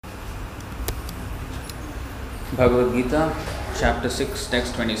Bhagavad Gita, chapter 6,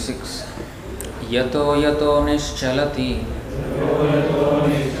 text 26. Yato yato nischalati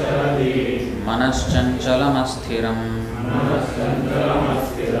manaschanchalamasthiram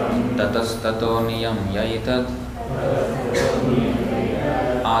tatastato niyam yaitad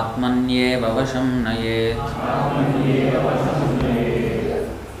atmanyeva vasham nayet.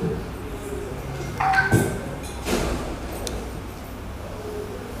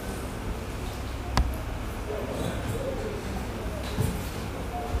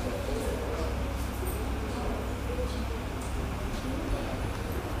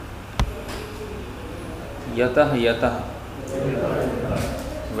 Yatah yatah,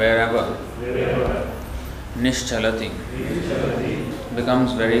 wherever, nischalati,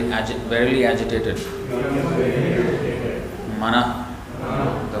 becomes verily agitated, mana,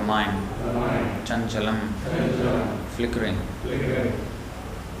 the mind, chanchalam, flickering,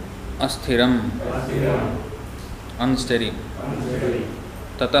 asthiram, unsteady,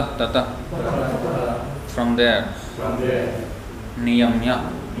 tatah tatah, from there, niyamya,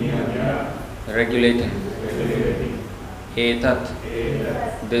 regulating, etat,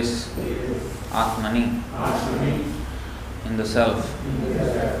 this, atmani, in the self,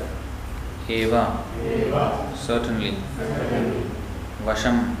 eva, certainly,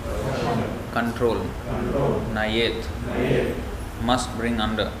 vasham, control, nayet, must bring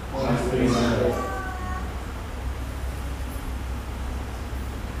under.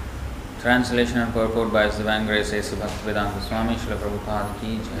 Translation and purport by His Divine Grace A.C. Bhaktivedanta Swami Srila Prabhupada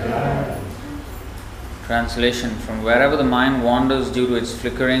Ki Jai. Translation: from wherever the mind wanders due to its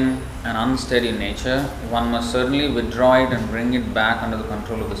flickering and unsteady nature, one must certainly withdraw it and bring it back under the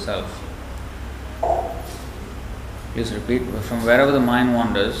control of the self. Please repeat. From wherever the mind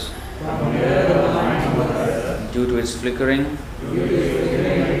wanders due to its flickering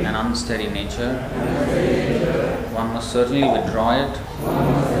and unsteady nature, one must certainly withdraw it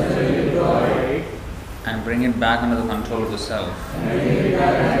and bring it back under the control of the self.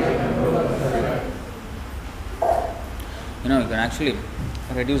 You can actually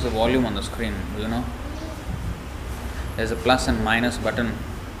reduce the volume on the screen, There's a plus and minus button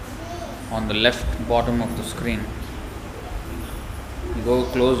on the left bottom of the screen. You go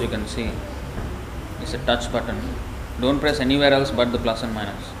close, you can see. It's a touch button. Don't press anywhere else but the plus and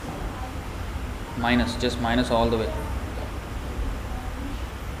minus. Minus, just minus all the way.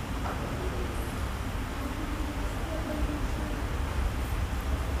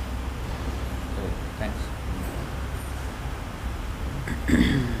 Thanks.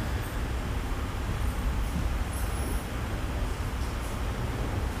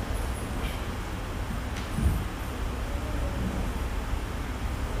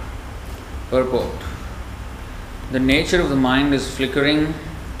 Purport. The nature of the mind is flickering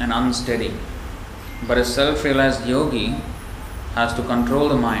and unsteady, but a self-realized yogi has to control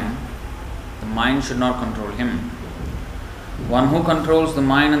the mind. The mind should not control him. One who controls the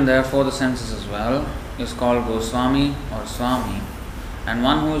mind and therefore the senses as well is called Goswami or Swami, and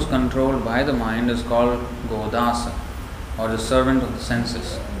one who is controlled by the mind is called Godasa or the servant of the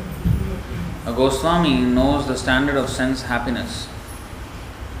senses. A Goswami knows the standard of sense happiness.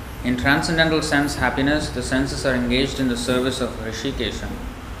 In transcendental sense happiness, the senses are engaged in the service of Hrishikesha,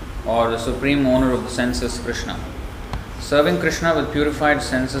 or the supreme owner of the senses, Krishna. Serving Krishna with purified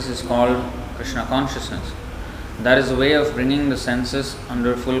senses is called Krishna consciousness. That is a way of bringing the senses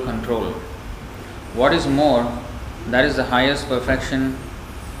under full control. What is more, that is the highest perfection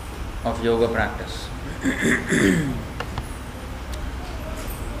of yoga practice.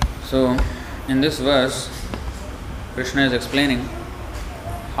 So, in this verse, Krishna is explaining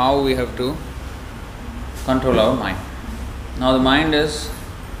how we have to control our mind. Now the mind is,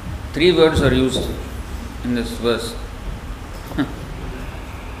 3 words are used in this verse.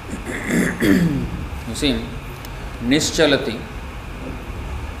 You see, Nischalati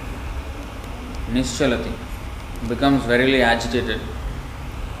becomes verily agitated.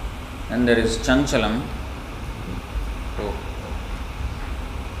 And there is Chanchalam.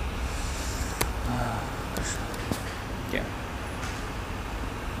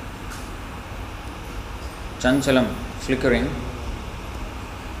 Chanchalam, flickering,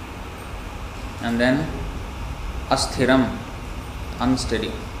 and then Asthiram,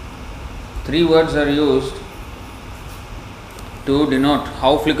 unsteady. 3 words are used to denote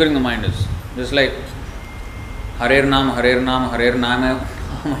how flickering the mind is. Just like Harer Nam,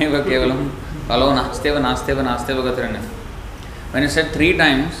 Maiva Kevalam, Palo Nasteva, Gatiranya. When it's said 3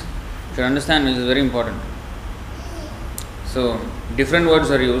 times, you should understand this is very important. So, different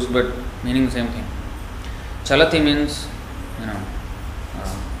words are used but meaning the same thing. Chalati means,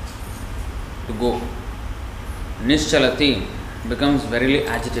 to go. Nischalati becomes very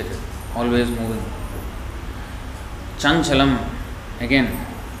agitated, always moving. Chanchalam, again,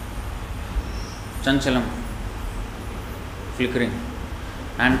 chanchalam, flickering.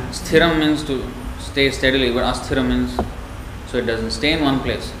 And sthiram means to stay steadily, but asthiram means so it doesn't stay in one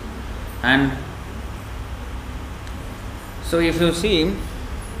place. And so if you see,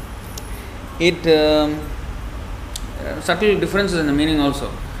 it subtle differences in the meaning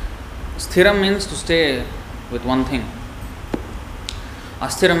also. Sthiram means to stay with one thing.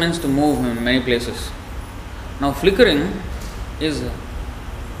 Asthiram means to move in many places. Now flickering is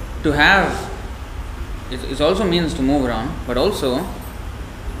to have, it also means to move around, but also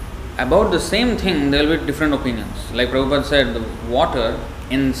about the same thing there will be different opinions. Like Prabhupada said, the water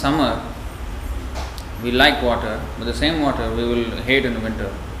in summer, we like water, but the same water we will hate in the winter.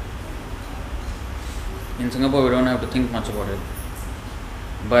 In Singapore we don't have to think much about it.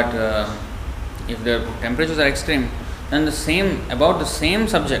 But if the temperatures are extreme, then about the same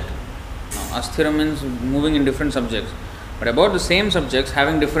subject. Now, asthira means moving in different subjects, but about the same subjects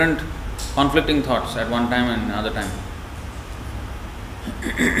having different conflicting thoughts at one time and another time.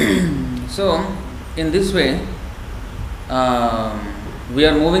 So, in this way, we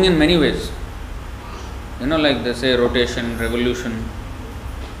are moving in many ways. Like they say rotation, revolution,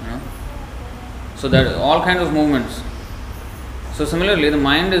 so that all kinds of movements. So similarly, the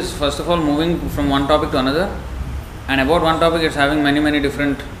mind is first of all moving from one topic to another, and about one topic it's having many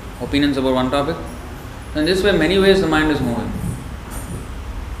different opinions about one topic. In this way, many ways the mind is moving.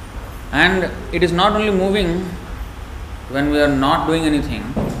 And it is not only moving when we are not doing anything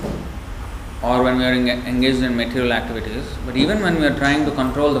or when we are engaged in material activities, but even when we are trying to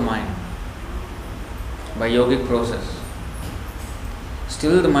control the mind by yogic process,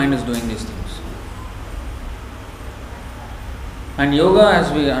 still the mind is doing these things. And yoga,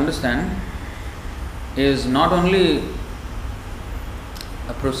 as we understand, is not only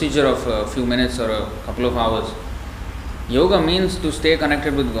a procedure of a few minutes or a couple of hours. Yoga means to stay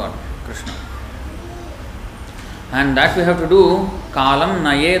connected with God, Krishna. And that we have to do. Kalam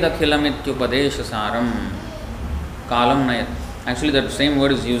nayed akhilamityupadesha saram. Kalam nayed. Actually, that same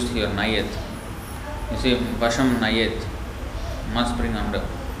word is used here, nayed. You see, vasham nayed. Must bring under.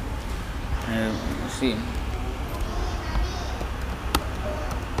 See.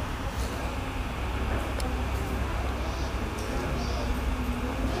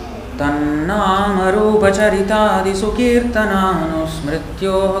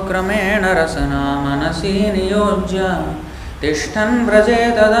 तन्नामरूपचरितादिसुकीर्तनानुस्मृत्योः क्रमेण रसना मनसि नियोज्य तिष्ठन्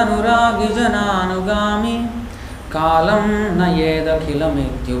व्रजेतदनुरागी जनानुगामी कालं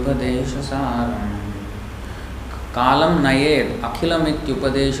नयेदखिलमित्युपदेशसारम्. Kalam nayed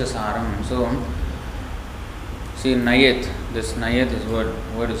akhilamityupadeshasaram. So, see nayet, this nayet is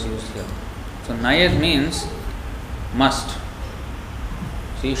word is used here. So nayet means must.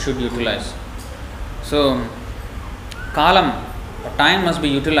 See, should utilize. So kalam, time must be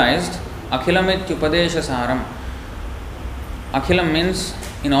utilized. Akhilamityupadeshasaram. Akhilam means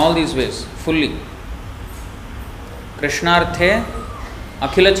in all these ways, fully. Krishnarthe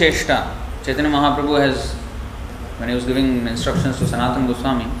akhila cheshta. Chaitanya Mahaprabhu has, when he was giving instructions to Sanatana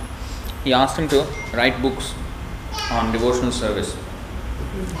Goswami, he asked him to write books on devotional service.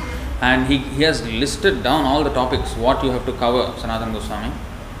 And he has listed down all the topics, what you have to cover, Sanatana Goswami,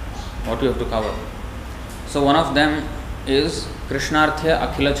 what you have to cover. So one of them is Krishnarthya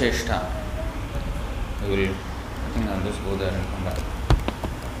Akhila Cheshta. I think I'll just go there and come back.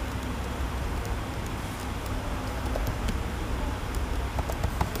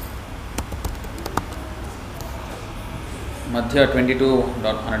 Madhya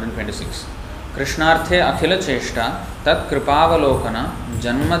 22.126. Krishnarthe Akhila Cheshta Tat Kripavalokana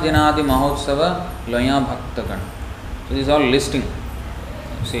Janmadinadi Mahotsava Loya Bhaktagan. So these are all listing.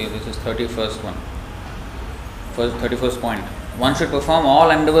 See, this is 31st one. 31st point. One should perform all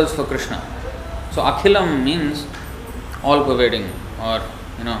endeavors for Krishna. So Akhilam means all pervading, or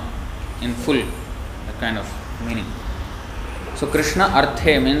in full, that kind of meaning. So Krishna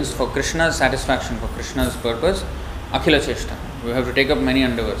Arthe means for Krishna's satisfaction, for Krishna's purpose. Akhila Cheshta. We have to take up many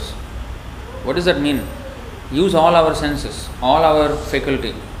endeavors. What does that mean? Use all our senses, all our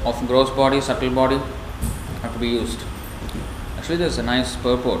faculty of gross body, subtle body have to be used. Actually, there's a nice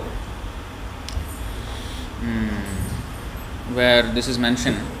purport where this is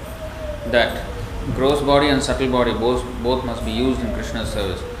mentioned that gross body and subtle body both must be used in Krishna's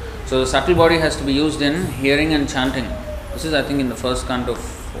service. So the subtle body has to be used in hearing and chanting. This is, I think, in the first canto of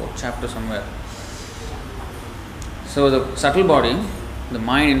 4th chapter somewhere. So the subtle body, the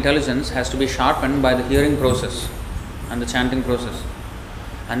mind intelligence, has to be sharpened by the hearing process and the chanting process.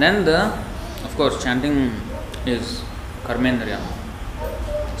 And then of course, chanting is karmendriya,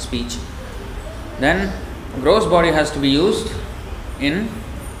 speech. Then gross body has to be used in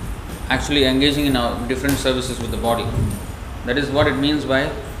actually engaging in different services with the body. That is what it means by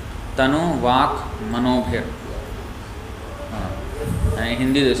tanu, vak, manobhir. And in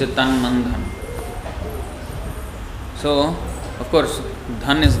Hindi they say tan, man, dhan. So, of course,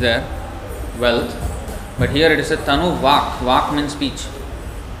 dhan is there, wealth, but here it is a tanu, vak. Vak means speech,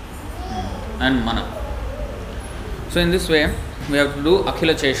 and mana. So, in this way, we have to do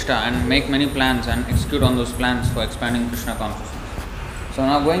akhila cheshta and make many plans and execute on those plans for expanding Krishna consciousness. So,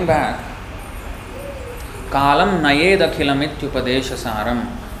 now going back, kalam nayed akhilamit upadesha saram.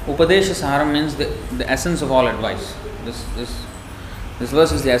 Upadesha saram means the essence of all advice. This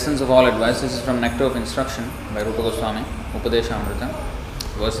verse is the essence of all advice. This is from Nectar of Instruction by Rupa Goswami, Upadesha Amrita,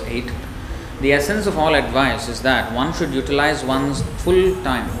 verse 8. The essence of all advice is that one should utilize one's full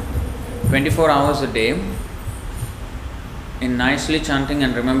time, 24 hours a day, in nicely chanting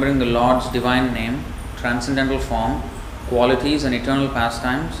and remembering the Lord's divine name, transcendental form, qualities and eternal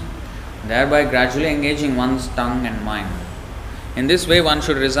pastimes, thereby gradually engaging one's tongue and mind. In this way, one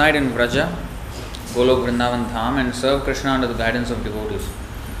should reside in Vraja, Golok Vrindavan Dham, and serve Krishna under the guidance of devotees.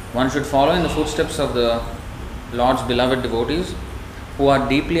 One should follow in the footsteps of the Lord's beloved devotees who are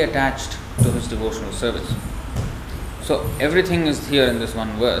deeply attached to His devotional service. So everything is here in this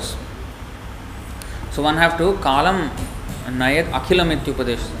one verse. So one have to kalam nayat akhilam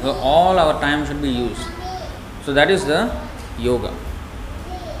ityupadesha. So all our time should be used. So that is the yoga.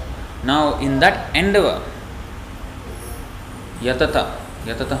 Now in that endeavor,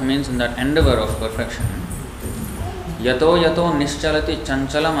 yatata means in that endeavor of perfection, yato nischalati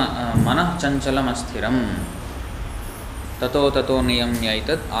chanchalam manah chanchalam asthiram tato niyam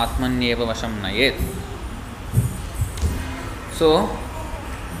yaitat atmanyeva vasham nayet. So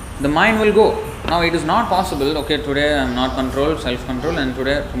the mind will go. Now it is not possible, okay, today I am not controlled, self-control, and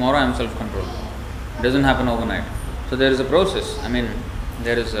tomorrow I am self-controlled. It doesn't happen overnight. So there is a process. I mean,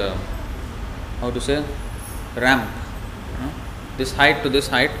 there is a, ramp. This height to this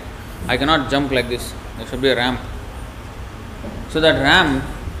height, I cannot jump like this. There should be a ramp. So that ramp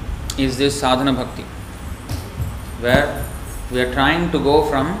is this sadhana bhakti, where we are trying to go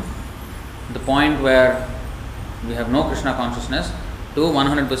from the point where we have no Krishna consciousness to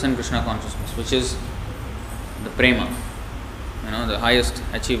 100% Krishna consciousness, which is the prema, the highest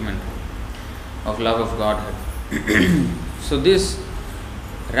achievement of love of Godhead. So this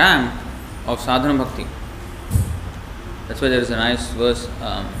ramp of sadhana bhakti, that's why there is a nice verse,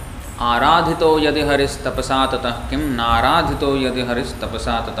 Aradhito yadi haris tapasa tatah kim, naradhito yadi haris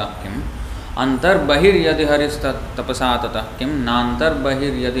tapasa tatah kim, antar bahir yadi haris tapasa tatah kim, nantar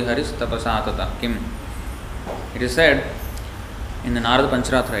bahir yadi haris tapasa tatah kim. It is said in the Narada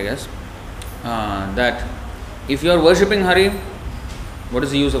Pancharatra, I guess, that if you are worshipping Hari, what is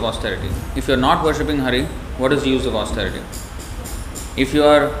the use of austerity? If you are not worshipping Hari, what is the use of austerity? If you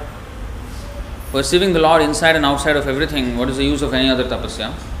are perceiving the Lord inside and outside of everything, what is the use of any other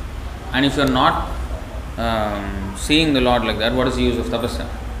tapasya? And if you are not seeing the Lord like that, what is the use of tapasya?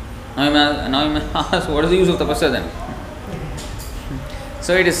 Now you may ask, what is the use of tapasya then?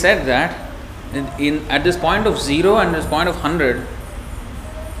 So it is said that at this point of 0 and this point of 100,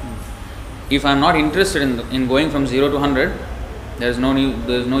 if I am not interested in going from 0 to 100, there is no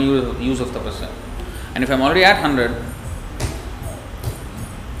use of tapasya. And if I am already at 100,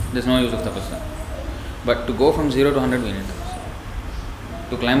 there is no use of tapasya. But to go from 0 to 100, we need tapasya.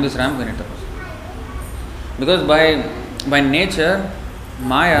 To climb this ramp, we need tapasya. Because by nature,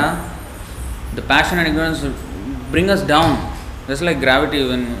 Maya, the passion and ignorance bring us down. Just like gravity,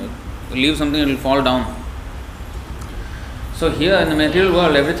 when you leave something, it will fall down. So here in the material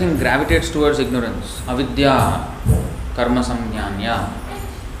world, everything gravitates towards ignorance. Avidya, karma samjnanya.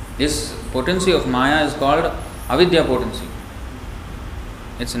 This potency of Maya is called avidya potency.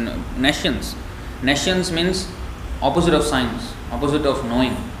 It's in nescience. Nescience means opposite of science, opposite of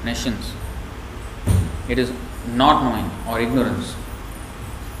knowing, nescience. It is not knowing or ignorance.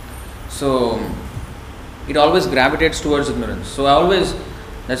 So it always gravitates towards ignorance. So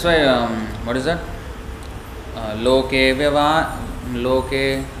that's why, what is that? Loke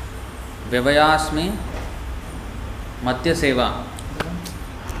vyavayasmi matya seva.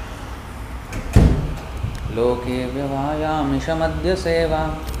 Loke vyavayamisha madhya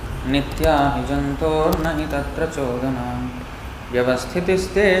seva nitya hijantor nahi tatra chodana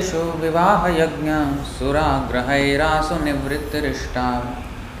vyavasthitisteshu vivaha yajna suragrahairasu nivrittirishta.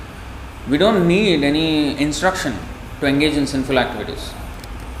 We don't need any instruction to engage in sinful activities.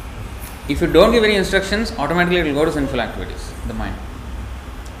 If you don't give any instructions, automatically it will go to sinful activities, the mind.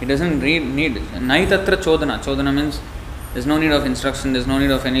 He doesn't need. Nai tatra chodana. Chodana means there's no need of instruction, there's no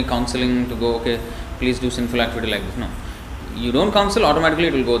need of any counseling to go, okay, please do sinful activity like this. No. You don't counsel, automatically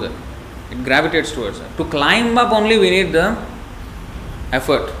it will go there. It gravitates towards it. To climb up only we need the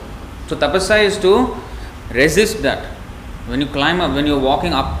effort. So tapasya is to resist that. When you climb up, when you're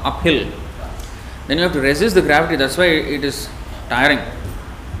walking uphill, then you have to resist the gravity. That's why it is tiring.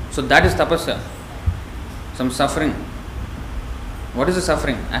 So that is tapasya. Some suffering. What is the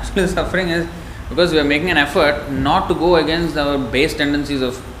suffering? Actually, the suffering is because we are making an effort not to go against our base tendencies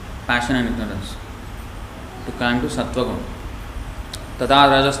of passion and ignorance. To climb to sattva guna. Tata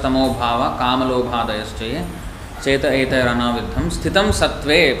rajastamo bhava kamalobhadayaschaye cheta etayaranavidham sthitam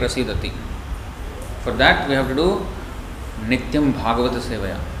sattve prasidati. For that we have to do nityam bhagavata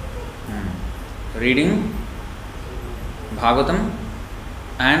sevaya. Reading Bhagavatam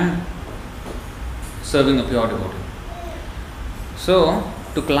and serving a pure devotee. So,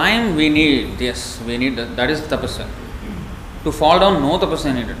 to climb we need that is tapasya. To fall down, no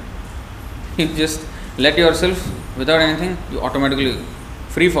tapasya needed. You just let yourself without anything, you automatically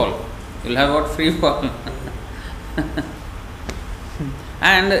free fall. You'll have what? Free fall.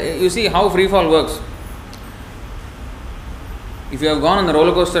 And you see how free fall works. If you have gone on the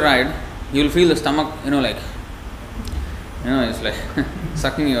roller coaster ride, you will feel the stomach, it's like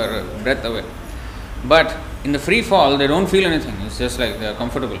sucking your breath away. But in the free fall, they don't feel anything. It's just like they are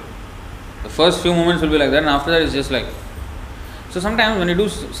comfortable. The first few moments will be like that, and after that, it's just like. So sometimes when you do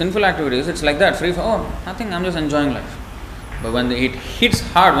sinful activities, it's like that, free fall. Oh, nothing, I'm just enjoying life. But when it hits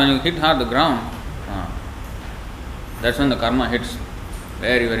hard, when you hit hard the ground, that's when the karma hits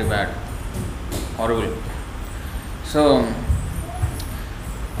very, very bad, horrible. So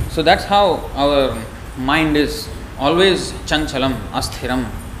that's how our mind is. Always chanchalam, asthiram,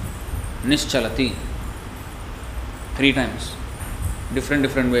 nischalati. 3 times.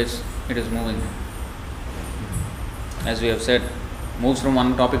 Different ways it is moving. As we have said, moves from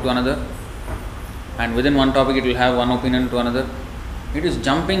one topic to another, and within one topic it will have one opinion to another. It is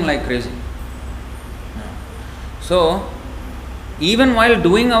jumping like crazy. So, even while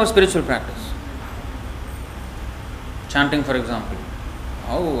doing our spiritual practice, chanting for example,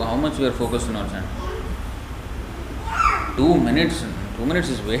 how much we are focused on our chanting? 2 minutes. 2 minutes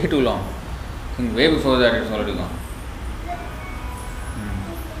is way too long. I think way before that it's already gone.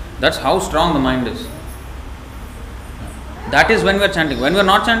 That's how strong the mind is. That is when we are chanting. When we are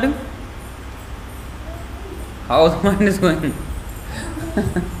not chanting, how the mind is going?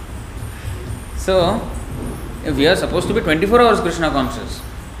 So, if we are supposed to be 24 hours Krishna conscious,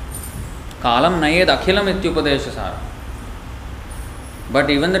 kalam nayed akhilam ityupadeshasara. But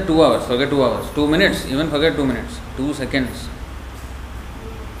even the 2 hours, forget 2 hours, 2 minutes, even forget 2 minutes, 2 seconds.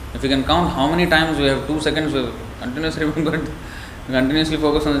 If you can count how many times we have 2 seconds, we have continuously remembered, continuously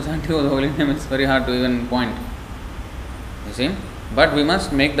focus on the chanting of the holy name, it's very hard to even point. You see? But we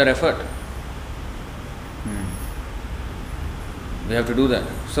must make that effort. We have to do that.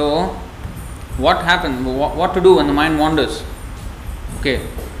 So, what happens? What to do when the mind wanders? Okay,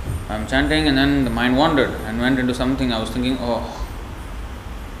 I'm chanting and then the mind wandered and went into something. I was thinking,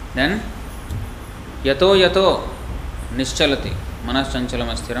 then yato nischalati manas chanchalam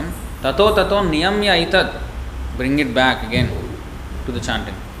asthiram tato niyamya itat, bring it back again to the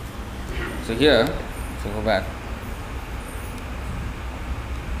chanting. So here, if you go back,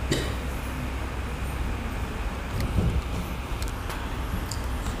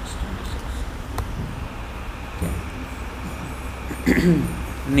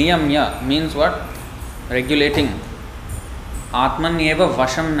 niyamya means what? Regulating. Atmanyeva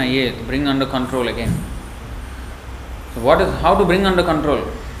vasham nayet, bring under control again. So how to bring under control?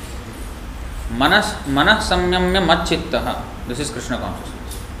 Manah samyamya macchittaha. This is Krishna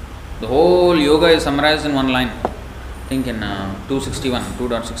consciousness. The whole yoga is summarized in one line. Think in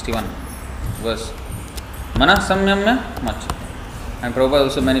 2.61 verse. Manah samyamya macchittaha. And Prabhupada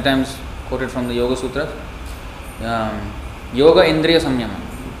also many times quoted from the Yoga Sutras. Yoga indriya samyama.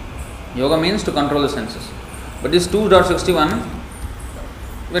 Yoga means to control the senses. But this 2.61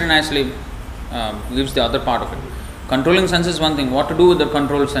 very nicely gives the other part of it. Controlling sense is one thing. What to do with the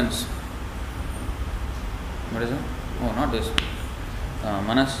controlled sense? What is it? Oh, not this.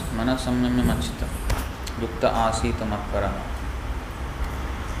 Manas samyamya macchitta. Yukta asita matkara.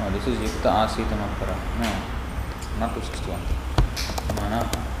 Oh, this is yukta asita matkara. No, not 261. Mana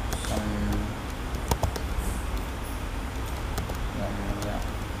samyamya.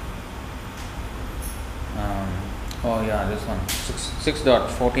 Oh yeah, this one.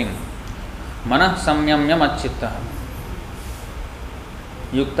 6.14. Manah samyamya macchitta.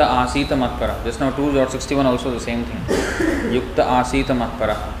 Yukta asita matpara. Just now 2.61 also the same thing. Yukta asita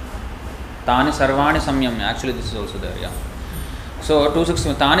matpara. Tani sarvani samyamya. Actually this is also there, yeah. So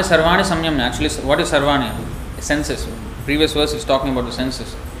 260. Tani sarvani samyamya. Actually what is sarvani? Senses. Previous verse is talking about the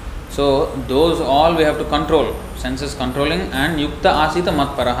senses. So those all we have to control. Senses controlling, and yukta asita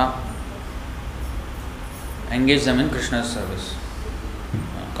matparaha. Engage them in Krishna's service.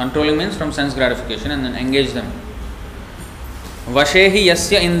 Controlling means from sense gratification, and then engage them. Vashehi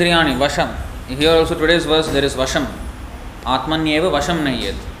yasya indriyani. Vasham. Here also today's verse there is vasham. Atmanyeva vasham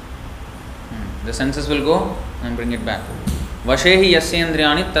nayyet. The senses will go and bring it back. Vashehi yasya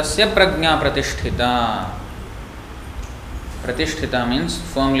indriyani tasya prajna pratisthita. Pratisthita means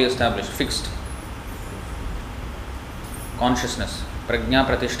firmly established, fixed. Consciousness. Prajna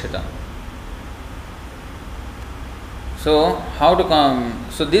pratisthita. So how to come?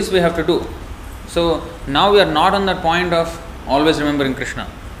 So this we have to do. So now we are not on that point of always remembering Krishna,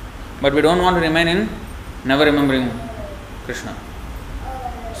 but we don't want to remain in never remembering Krishna.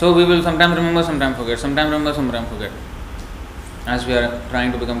 So we will sometimes remember, sometimes forget, sometimes remember, sometimes forget, as we are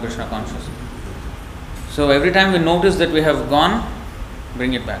trying to become Krishna conscious. So every time we notice that we have gone,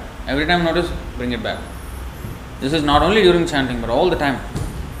 bring it back. Every time notice, bring it back. This is not only during chanting, but all the time.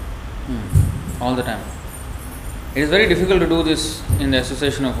 All the time. It is very difficult to do this in the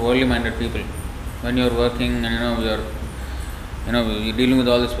association of worldly minded people. When you are working and you are dealing with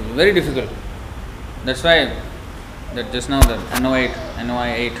all these people. Very difficult. That's why that just now the NOI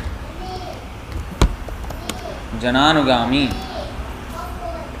 8 Jananugami.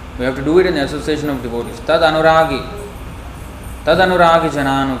 We have to do it in the association of devotees. Tad anuragi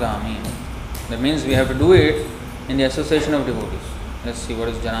jananugami. That means we have to do it in the association of devotees. Let's see what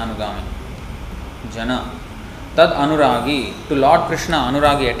is jananugami. Jana. Tad anuragi, to Lord Krishna,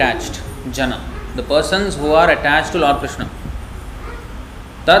 anuragi, attached. Jana, the persons who are attached to Lord Krishna.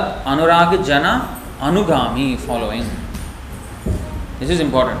 Tad anuragi jana anugami, following. This is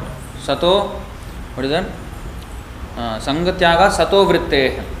important. Sato, what is that? Sangatyaga sato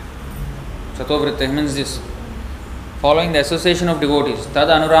vritteh. Sato vritteh means this. Following the association of devotees. Tad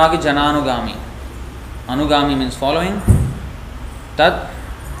anuragi jana anugami. Anugami means following. Tad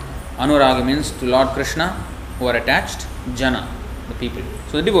anuragi means to Lord Krishna, who are attached, jana, the people.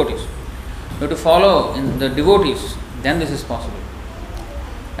 So the devotees. You have to follow in the devotees, then this is possible.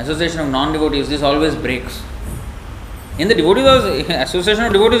 Association of non-devotees, this always breaks. In the devotees, association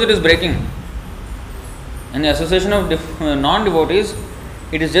of devotees, it is breaking. In the association of non-devotees,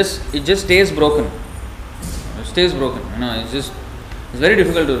 it just stays broken. It stays broken. It's very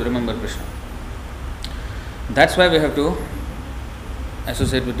difficult to remember Krishna. That's why we have to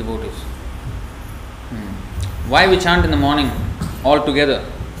associate with devotees. Why we chant in the morning all together?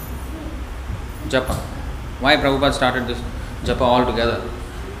 Japa. Why Prabhupada started this japa all together?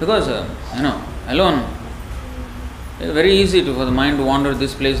 Because, alone, it's very easy for the mind to wander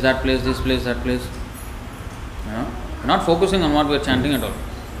this place, that place, this place, that place. Not focusing on what we are chanting at all.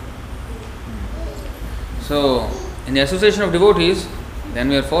 So, in the association of devotees, then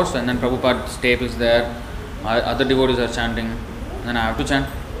we are forced, and then Prabhupada's tape is there, other devotees are chanting, then I have to chant.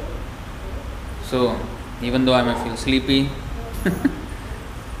 So, even though I may feel sleepy,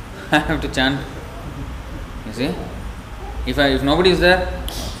 I have to chant. You see? If nobody is there,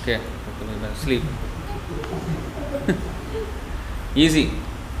 okay, sleep. Easy.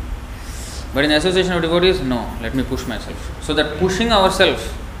 But in the association of devotees, no, let me push myself. So that pushing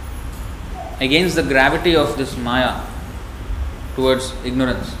ourselves against the gravity of this Maya towards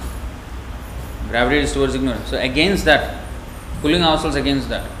ignorance. Gravity is towards ignorance. So against that, pulling ourselves against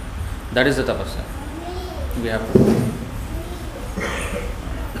that is the tapasya. We have to.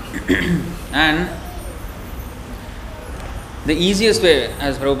 And the easiest way,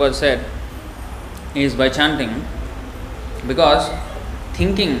 as Prabhupada said, is by chanting, because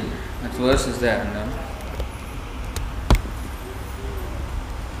thinking, that verse is there. And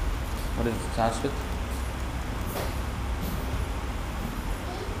what is it starts with?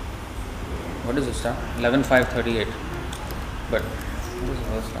 What does it start? 11.5.38. But what does the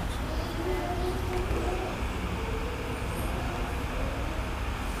verse start?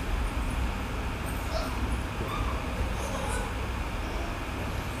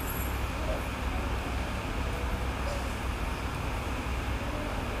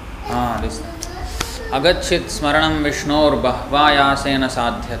 अगच्छित स्मरणं विष्णोर्बह्वायासेन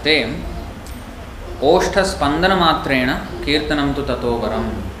साध्यते ओष्ठस्पन्दनमात्रेण कीर्तनं तु ततो वरम्.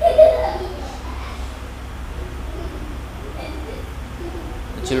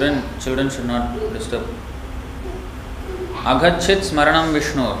 Children should not disturb. Agachit smaranam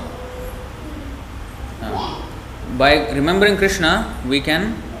Vishnor. by remembering Krishna, we can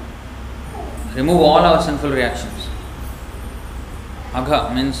remove all our sinful reactions. Agha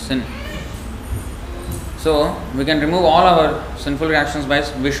means sin. So, we can remove all our sinful reactions by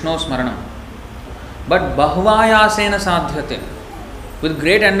Vishnu Smaranam. But Bahvayasena sadhyate. With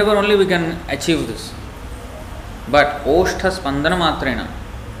great endeavor only we can achieve this. But Oshtha Spandana Matrena,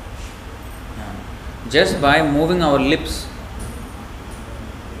 just by moving our lips,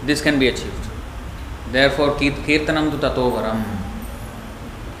 this can be achieved. Therefore, Kirtanam tu Tatovaram.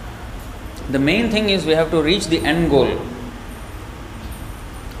 The main thing is we have to reach the end goal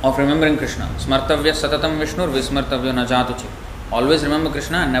of remembering Krishna. Smartavya Satatam Vishnur Vismartavya Najatuchi. Always remember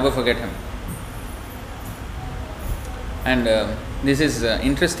Krishna and never forget him. And this is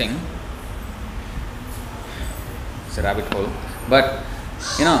interesting. It's a rabbit hole. But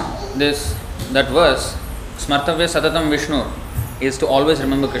that verse, Smartavya Satatam Vishnu, is to always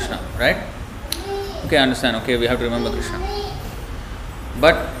remember Krishna, right? Okay, understand. Okay, we have to remember Krishna.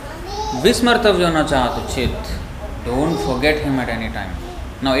 But Vismartavya Najatuchit, don't forget him at any time.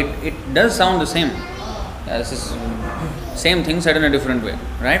 Now it does sound the same. This is same thing said in a different way,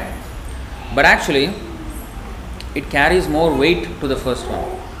 right? But actually, it carries more weight to the first one.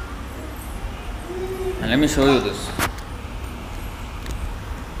 And let me show you this.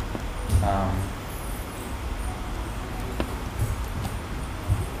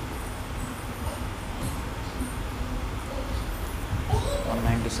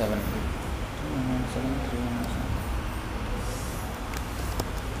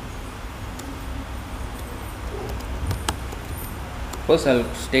 First, I'll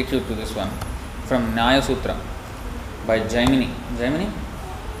take you to this one from Nyaya Sutra by Jaimini. Jaimini?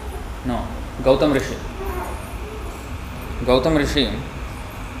 No, Gautam Rishi. Gautam Rishi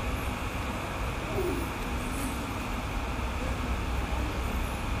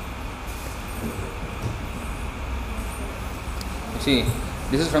see,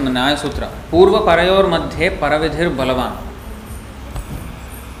 this is from the Nyaya Sutra. Purva Parayor Madhye Paravidhir Balavan.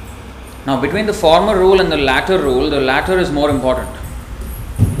 Now, between the former rule and the latter rule, the latter is more important.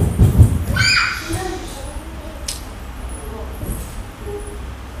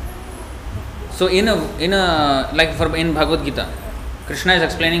 So in Bhagavad Gita, Krishna is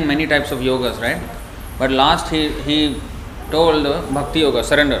explaining many types of yogas, right? But last he told Bhakti Yoga,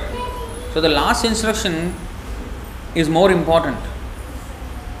 surrender. So the last instruction is more important.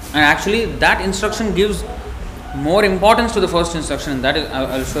 And actually that instruction gives more importance to the first instruction. And that is,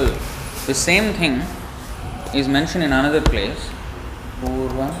 I'll show you. The same thing is mentioned in another place.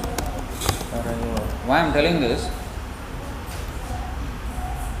 Why I'm telling this?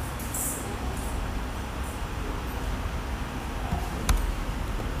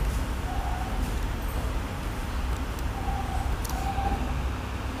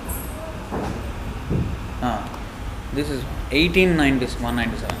 This is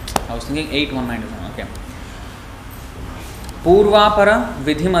 197. I was thinking 8197. Okay. Purvapara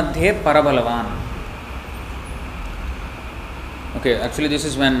vidhi madhye parabalavan. Okay, actually this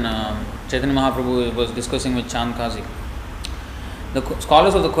is when Chaitanya Mahaprabhu was discussing with Chand Kazi. The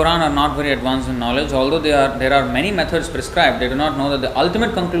scholars of the Quran are not very advanced in knowledge, although there are many methods prescribed. They do not know that the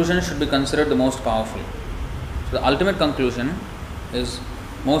ultimate conclusion should be considered the most powerful. So the ultimate conclusion is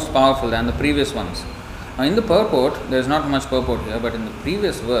most powerful than the previous ones. Now in the purport, there is not much purport here, but in the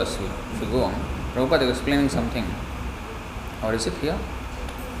previous verse, if you go on, Prabhupada is explaining something. Or is it here?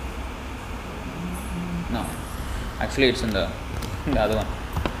 No. Actually it's in the other one.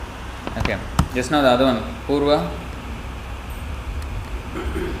 Okay. Just now the other one. Purva.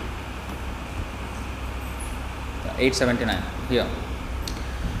 $879. Here.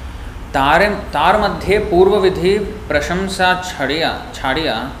 तार मध्य पूर्व विधि प्रशंसा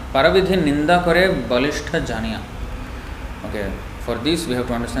छाड़िया परविधि निंदा करे बलिष्ठ जानिया. Okay, for this we have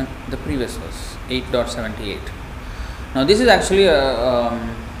to understand the previous verse 8.78. Now this is actually a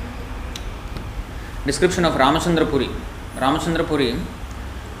description of Ramachandra Puri. Ramachandra Puri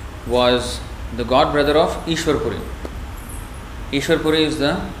was the god brother of Ishwar Puri. Ishwar Puri is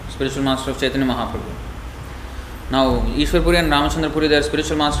the spiritual master of Chaitanya Mahaprabhu. Now, Ishwar Puri and Ramachandra Puri, their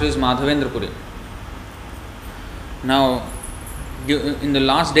spiritual master is Madhavendra Puri. Now, in the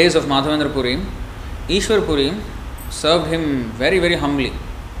last days of Madhavendra Puri, Ishwar Puri served him very, very humbly.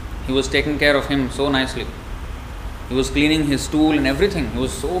 He was taking care of him so nicely. He was cleaning his stool and everything. It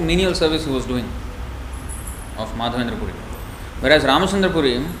was so menial service he was doing of Madhavendra Puri. Whereas Ramachandra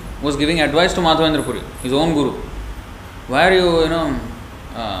Puri was giving advice to Madhavendra Puri, his own guru. Why are you,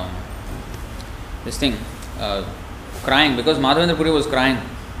 crying? Because Madhavendra Puri was crying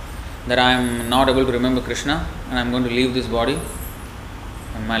that I am not able to remember Krishna and I am going to leave this body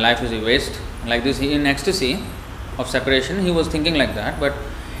and my life is a waste. Like this, in ecstasy, of separation. He was thinking like that, but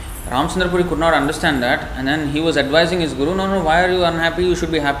Ramchandra Puri could not understand that, and then he was advising his guru, no, why are you unhappy? You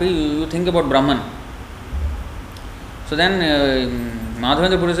should be happy. You think about Brahman. So then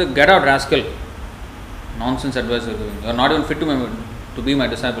Madhavendra Puri said, get out, rascal. Nonsense advice you are giving. You are not even fit to be my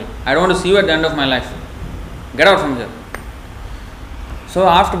disciple. I don't want to see you at the end of my life. Get out from here. So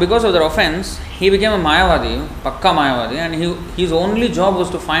because of their offense, he became a Mayavadi, Pakka Mayavadi, and his only job was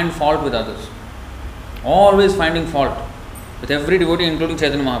to find fault with others. Always finding fault with every devotee, including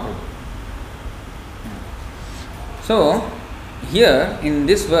Chaitanya Mahaprabhu. So, here in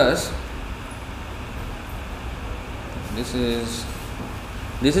this verse, this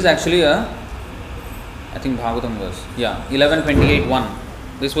is actually I think Bhagavatam verse. Yeah, 11:28:1.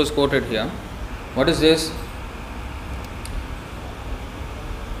 This was quoted here. What is this?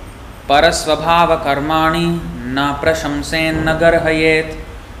 Parasvabhava karmani na prashamsen na garhayet.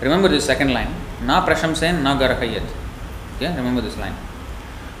 Remember this second line. Na prashamsen na garhayet. Okay, remember this line.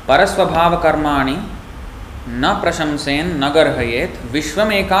 Parasvabhava karmani na prashamsen na garhayet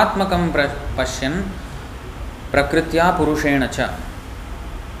vishvam ekatmakam pashyan prakritya purushena cha.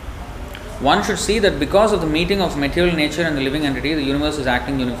 One should see that because of the meeting of material nature and the living entity, the universe is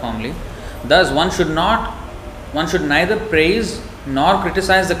acting uniformly. Thus, one should neither praise nor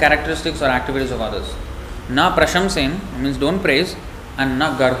criticize the characteristics or activities of others. Na prashamsen means don't praise, and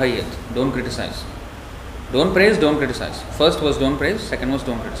na garhayet, don't criticize. Don't praise, don't criticize. First was don't praise, second was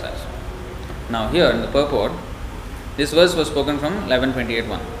don't criticize. Now here in the purport, this verse was spoken from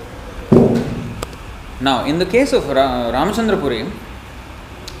 11:28:1. Now in the case of Ramchandra Puri,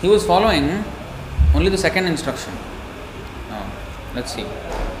 he was following only the second instruction. Now let's see.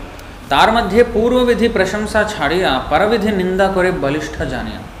 तार मध्य पूर्व विधि प्रशंसा छाड़िया पर विधि निंदा करे बलिष्ठ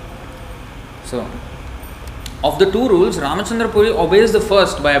जानिया. So, of the two rules, Ramchandra Puri obeys the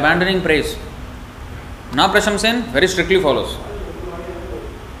first by abandoning praise. Na prashamsen very strictly follows.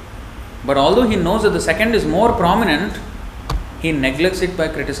 But although he knows that the second is more prominent, he neglects it by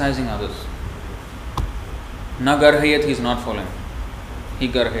criticizing others. Na garhayat he is not following. He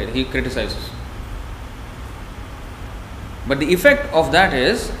garhayat, he criticizes. But the effect of that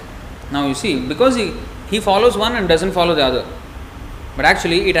is, now you see, because he follows one and doesn't follow the other. But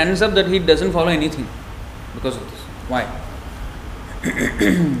actually it ends up that he doesn't follow anything because of this. Why?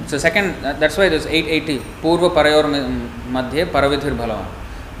 So second, that's why there's 880. Purva parayor madhye paravidhir bhalavan.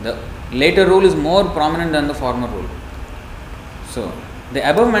 The later rule is more prominent than the former rule. So the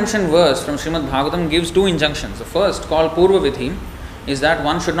above mentioned verse from Srimad Bhagavatam gives two injunctions. The first, called Purva Vidhi, is that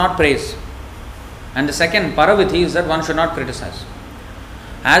one should not praise. And the second, Paravidhi, is that one should not criticize.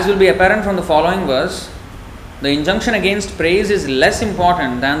 As will be apparent from the following verse, the injunction against praise is less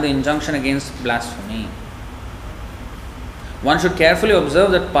important than the injunction against blasphemy. One should carefully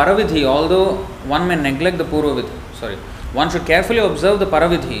observe that Paravidhi, although one may neglect the Purvavidhi. One should carefully observe the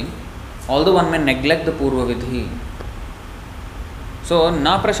Paravidhi, although one may neglect the Purvavidhi. So,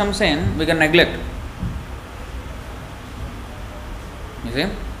 na prashamsen, we can neglect. You see?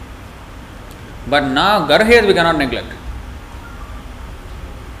 But na garhayat, we cannot neglect.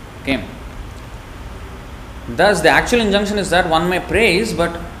 Okay. Thus, the actual injunction is that one may praise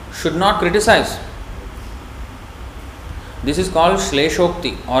but should not criticize. This is called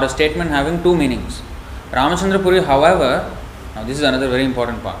Shleshokti, or a statement having two meanings. Ramchandra Puri, however, now this is another very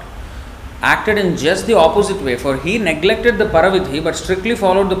important part, acted in just the opposite way, for he neglected the Paravidhi but strictly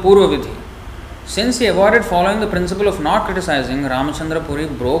followed the Purvavidhi. Since he avoided following the principle of not criticizing, Ramchandra Puri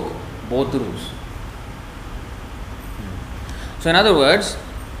broke both the rules. So, in other words,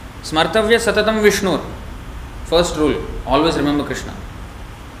 Smartavya Satatam Vishnur. First rule, always remember Krishna.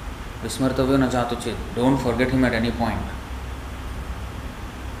 Vismartavya na jatu chit. Don't forget him at any point.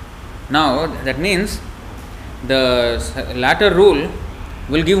 Now, that means the latter rule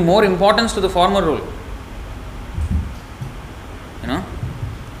will give more importance to the former rule. You know?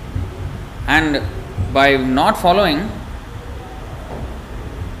 And by not following,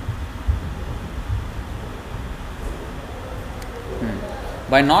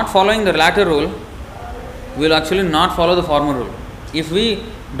 the latter rule, we will actually not follow the former rule. If we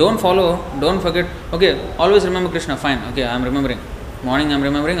don't follow, don't forget, okay, always remember Krishna, fine, okay, I am remembering. Morning I am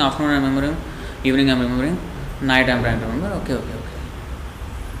remembering, afternoon I am remembering, evening I am remembering, night I am trying to remember, okay.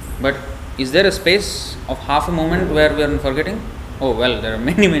 But is there a space of half a moment where we are forgetting? Oh well, there are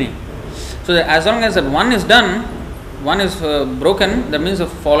many. So that as long as that one is done, one is broken, that means the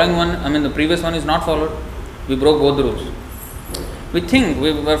following one, the previous one is not followed. We broke both the rules. We think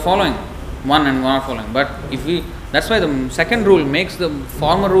we were following one and we are not following, but that's why the second rule makes the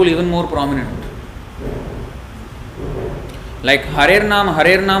former rule even more prominent. Like Harer Nama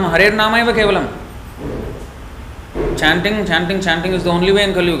Eva Kevalam. chanting is the only way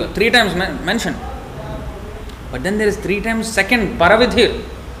in Kali Yuga. 3 times mentioned. But then there is 3 times second Paravidhir.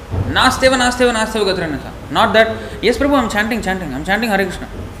 Nasteva Gatranatha. Not that, yes Prabhu, I'm chanting Hare Krishna.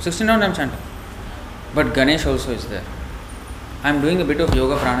 16 rounds I'm chanting. But Ganesh also is there. I'm doing a bit of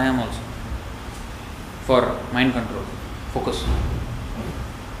yoga pranayam also. For mind control. Focus.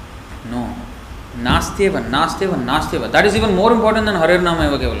 No. Nasteva. That is even more important than Hare Nama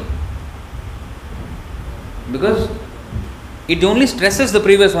Eva Kevalam. Because it only stresses the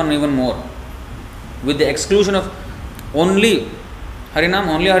previous one even more. With the exclusion of only Harinam,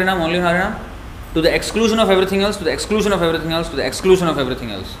 to the exclusion of everything else,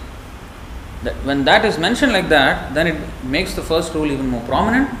 When that is mentioned like that, then it makes the first rule even more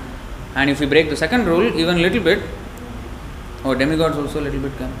prominent. And if we break the second rule even a little bit, or demigods also a little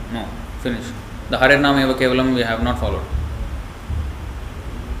bit can. No, finish. The Harinam Eva Kevalam we have not followed.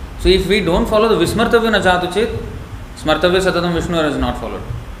 So if we don't follow the Vismartavya Najatu Chit, Smartavya Satatam Vishnu is not followed.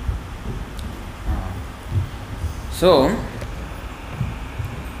 So,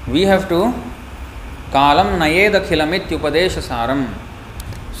 we have to Kalam Nayed Akhilamit Upadesha Saram.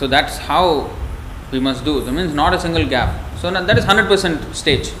 So that's how we must do. That means not a single gap. So that is 100%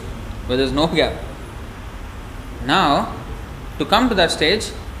 stage where there is no gap. Now, to come to that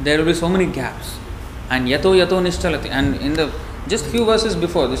stage, there will be so many gaps. And Yato Nishchalati. And in the just few verses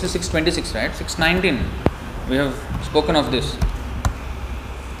before, this is 626, right? 619. We have spoken of this.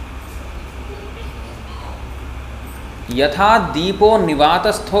 Yatha Deepo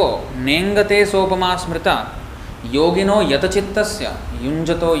Nivatastho Nengate Sopama Smrita Yogino Yatachittasya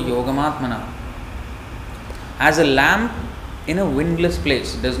Yunjato Yogamatmana. As a lamp in a windless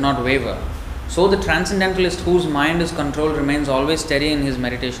place does not waver, so the transcendentalist whose mind is controlled remains always steady in his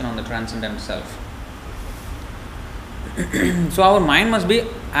meditation on the transcendent self. So our mind must be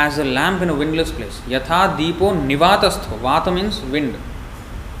as a lamp in a windless place. Yatha Deepo Nivatastho. Vata means wind.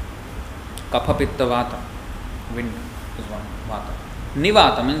 Kapha Pitta Vata. Wind is one. Vata.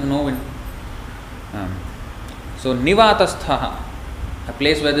 Nivata means no wind. So Nivatastha, a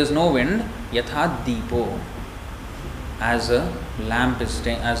place where there is no wind. Yatha Deepo, as a lamp is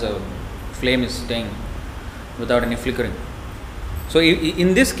staying, as a flame is staying without any flickering. So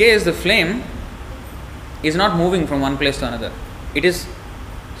in this case, the flame is not moving from one place to another. It is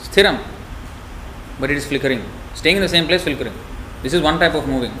sthiram, but it is flickering. Staying in the same place, flickering. This is one type of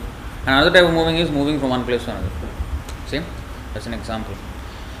moving. Another type of moving is moving from one place to another. See? That's an example.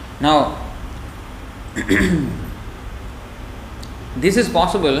 Now, this is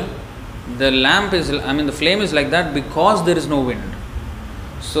possible. The flame is like that because there is no wind.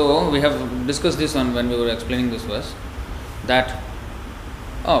 So, we have discussed this one when we were explaining this verse, that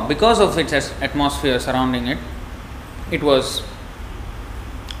because of its atmosphere surrounding it, it was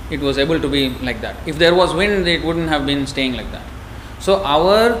able to be like that. If there was wind, it wouldn't have been staying like that. So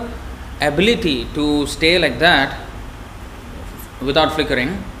our ability to stay like that without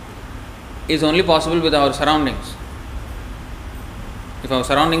flickering is only possible with our surroundings. If our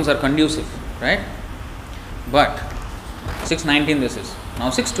surroundings are conducive, right? But 619 this is. Now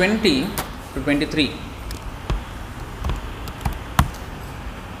 620 to 23.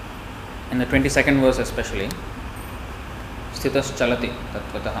 In the 22nd verse especially, Sthitas Chalati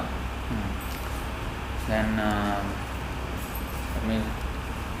Tattvataha. Then let me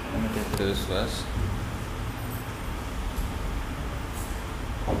take this verse.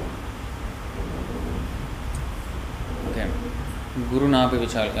 Okay. Guru Napi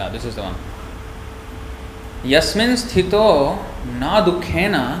Vichal. Yeah, this is the one. Yasmin Sthito Na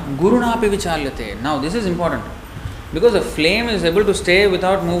Dukkhena Guru Napi Vichalyate. Now this is important. Because the flame is able to stay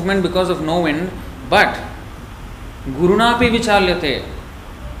without movement because of no wind, but Gurunapi Vichalyate.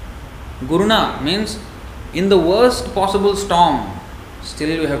 Guruna means in the worst possible storm, still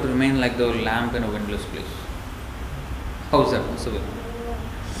you have to remain like the lamp in a windless place. How is that possible?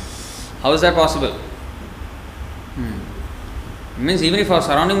 How is that possible? It means even if our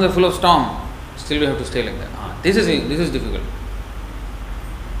surroundings are full of storm, still we have to stay like that. This is difficult.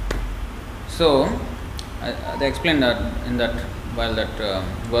 So, they explained that while that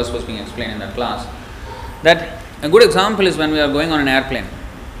verse was being explained in that class, that a good example is when we are going on an airplane.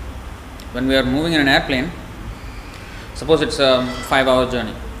 When we are moving in an airplane, suppose it's a 5-hour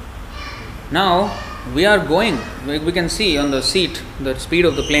journey. Now we are going, we can see on the seat the speed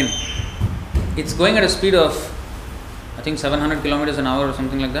of the plane. It's going at a speed of, I think 700 kilometers an hour or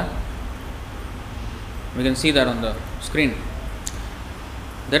something like that. We can see that on the screen.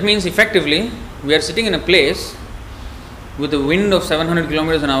 That means effectively we are sitting in a place with a wind of 700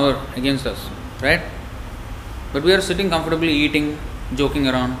 kilometers an hour against us, right? But we are sitting comfortably, eating, joking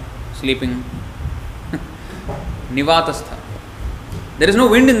around, sleeping. Nivatastha. There is no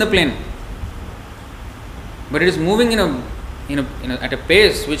wind in the plane, but it is moving at a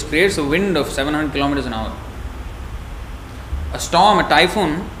pace which creates a wind of 700 kilometers an hour. A storm, a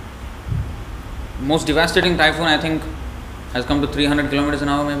typhoon, most devastating typhoon I think has come to 300 kilometers an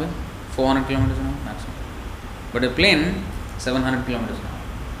hour, maybe 400 kilometers an hour maximum. But a plane, 700 kilometers an hour.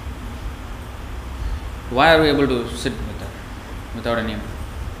 Why are we able to sit with that without any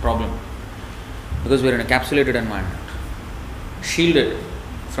problem? Because we are in a encapsulated environment, shielded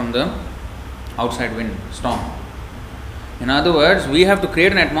from the outside wind, storm. In other words, we have to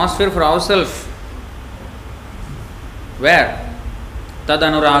create an atmosphere for ourselves. Where? Tad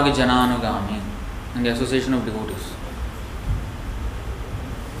anurag jananugami, in the association of devotees.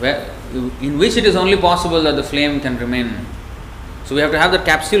 Where, in which it is only possible that the flame can remain. So we have to have that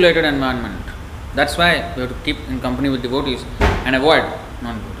capsulated environment. That's why we have to keep in company with devotees and avoid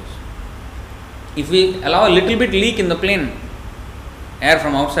non-devotees. If we allow a little bit leak in the plane, air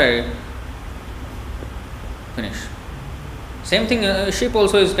from outside, finish. Same thing, a ship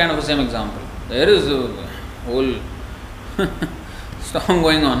also is kind of the same example. There is a whole storm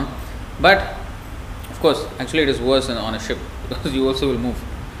going on, but of course, actually it is worse on a ship because you also will move.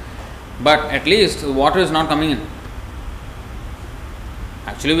 But at least the water is not coming in.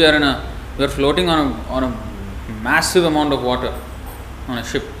 Actually, we are floating on a massive amount of water on a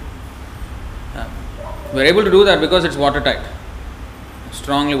ship. We are able to do that because it's watertight,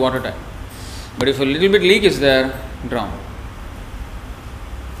 strongly watertight. But if a little bit leak is there, drown.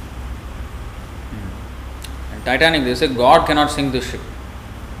 And Titanic, they say God cannot sink this ship.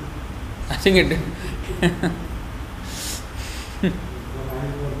 I think it did.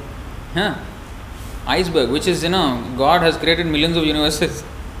 Iceberg, which is, God has created millions of universes,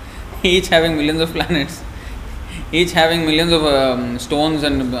 each having millions of planets, each having millions of stones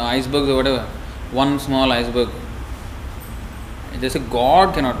and icebergs or whatever. One small iceberg. They say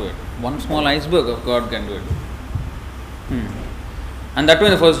God cannot do it. One small iceberg of God can do it. And that too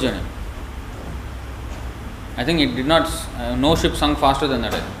in the first journey. I think it did not, no ship sunk faster than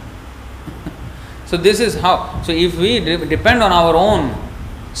that. So this is how. So if we depend on our own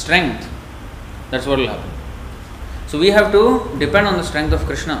strength, that's what will happen. So we have to depend on the strength of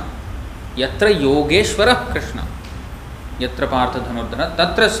Krishna. Yatra Yogeshwara Krishna. Yatra Partha Dhanurdhara.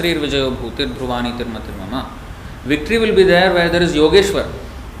 Tatra Srir Vijayo Bhutir Dhruvani Tirmatir Mama. Victory will be there where there is Yogeshwar,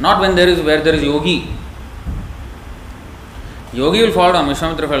 not where there is Yogi. Yogi will fall down.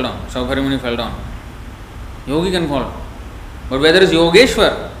 Vishwamitra fell down. Saubhari Muni fell down. Yogi can fall. But where there is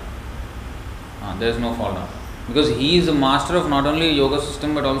Yogeshwar, there is no fall down. Because he is the master of not only yoga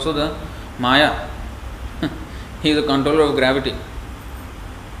system but also the Maya. He is the controller of gravity.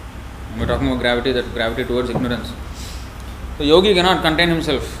 We are talking about gravity, that gravity towards ignorance. So yogi cannot contain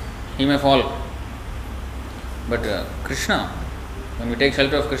himself. He may fall. But Krishna, when we take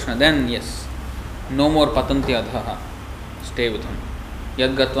shelter of Krishna, then yes, no more patanti adhaha. Stay with him.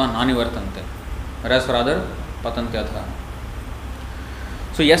 Yad gatva nani vartante. Whereas for other, patanti adhaha.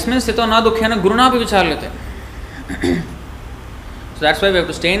 So yasmin sthito na dukhyana guruna api vicharyate. So that's why we have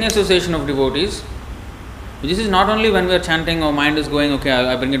to stay in the association of devotees. This is not only when we are chanting, our mind is going, okay,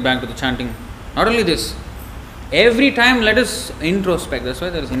 I bring it back to the chanting. Not only this. Every time let us introspect. That's why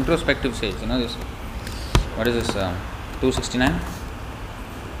there is introspective sage. This. What is this? 269.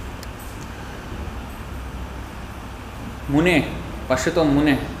 Mune. Pashyato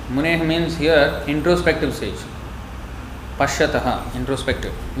Mune. Mune means here introspective sage. Pashyataha.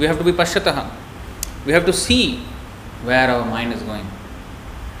 Introspective. We have to be Pashyataha. We have to see where our mind is going.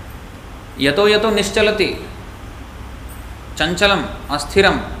 Yato yato nischalati. Chanchalam.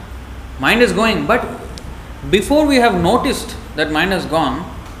 Asthiram. Mind is going, but before we have noticed that mind has gone,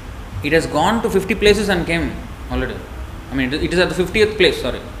 it has gone to 50 places and came already. I mean, it is at the 50th place,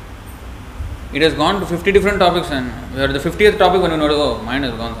 sorry. It has gone to 50 different topics and we are at the 50th topic when we notice, oh, mind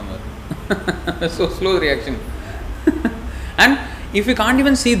has gone somewhere. So slow reaction. And if we can't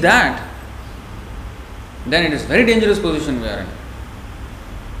even see that, then it is very dangerous position we are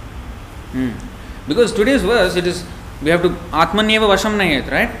in. Because today's verse, it is, we have to Atmanyeva Vasham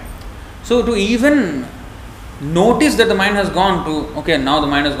Nayet, right? So to even notice that the mind has gone to, okay, now the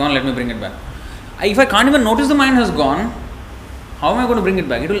mind has gone, let me bring it back. If I can't even notice the mind has gone, how am I going to bring it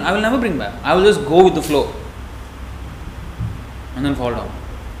back? I will never bring back. I will just go with the flow and then fall down.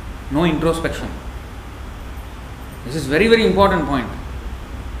 No introspection. This is very, very important point.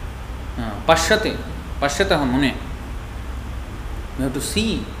 Pashyate, pashyataha mune. We have to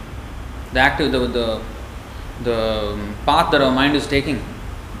see the active, the path that our mind is taking.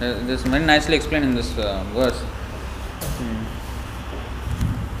 This is very nicely explained in this verse.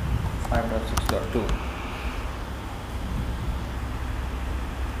 5.6.2.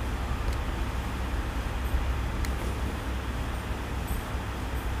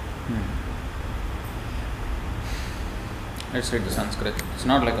 Let's read the Sanskrit. It's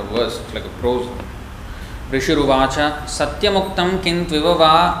not like a verse, it's like a prose. Rishiruvacha satyamuktam kintviva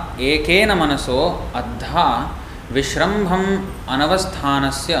va ekena manaso addha vishrambham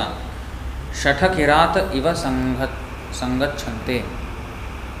anavasthanasya shathakirata iva sangachante.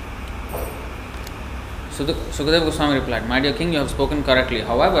 Sukadeva Goswami replied, "My dear king, you have spoken correctly.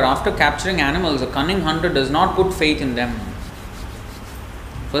 However, after capturing animals, a cunning hunter does not put faith in them."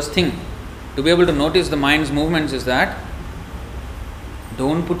 First thing, to be able to notice the mind's movements is that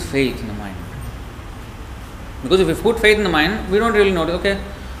don't put faith in the mind. Because if you put faith in the mind, we don't really notice. Okay,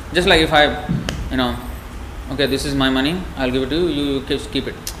 just like if I, okay, this is my money, I'll give it to you, you keep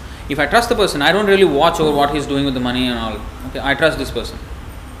it. If I trust the person, I don't really watch over what he's doing with the money and all. Okay, I trust this person.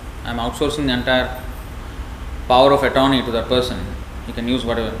 I'm outsourcing the entire power of attorney to that person. He can use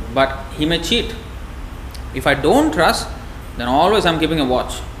whatever. But he may cheat. If I don't trust, then always I'm keeping a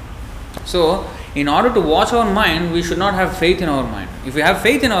watch. So, in order to watch our mind, we should not have faith in our mind. If we have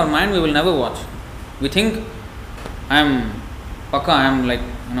faith in our mind, we will never watch. We think, I am like,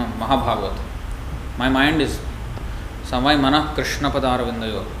 Mahabhagavat. My mind is Samvai Manah Krishna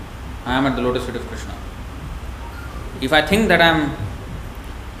Padaravindayo. I am at the lotus feet of Krishna. If I think that I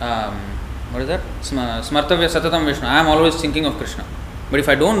am, what is that? Smartavya Satatam Vishnu. I am always thinking of Krishna. But if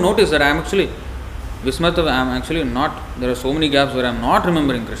I don't notice that I am actually Vismartavya, I am actually not, there are so many gaps where I am not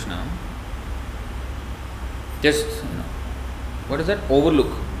remembering Krishna. Just, what is that?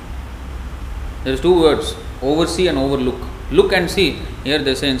 Overlook. There is two words, oversee and overlook. Look and see. Here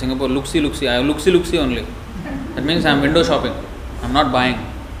they say in Singapore, look-see. I have look-see only. That means I am window shopping. I am not buying.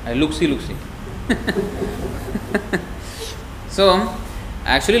 I look-see. So,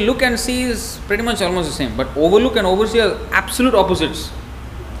 actually look and see is pretty much almost the same. But overlook and oversee are absolute opposites.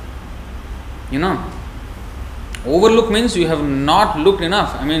 Overlook means you have not looked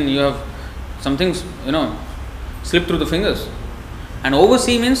enough. I mean, you have something, slip through the fingers. And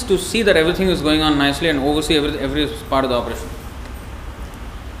oversee means to see that everything is going on nicely and oversee every part of the operation.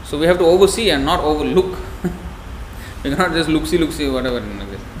 So we have to oversee and not overlook. We cannot just look-see, whatever.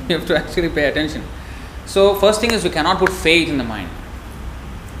 You have to actually pay attention. So first thing is we cannot put faith in the mind.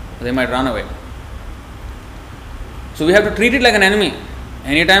 They might run away. So we have to treat it like an enemy.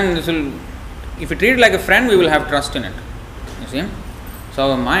 Anytime if we treat it like a friend, we will have trust in it. You see?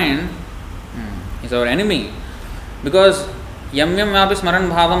 So our mind is our enemy. Because yam yam yapi smaran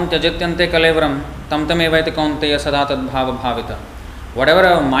bhavam tyajatyante kalevaram tam tam evaiti kaunteya sada tad bhava bhavita. Whatever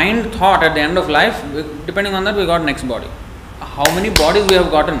our mind thought at the end of life, depending on that we got next body. How many bodies we have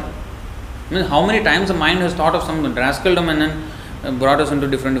gotten? I mean, how many times the mind has thought of some rascaldom and then brought us into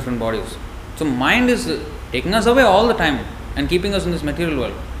different bodies. So mind is taking us away all the time and keeping us in this material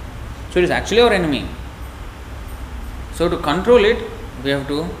world. So it is actually our enemy. So to control it, we have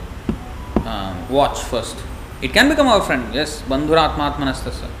to watch first. It can become our friend, yes, bandhura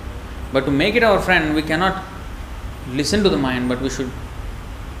atmatmanastasya. But to make it our friend, we cannot listen to the mind, but we should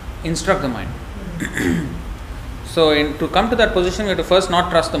instruct the mind. So to come to that position, we have to first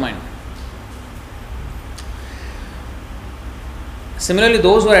not trust the mind. Similarly,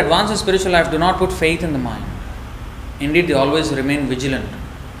 those who are advanced in spiritual life do not put faith in the mind. Indeed, they always remain vigilant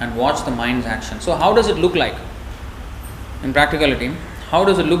and watch the mind's action. So how does it look like? In practicality, how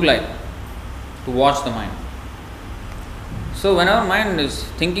does it look like to watch the mind? So when our mind is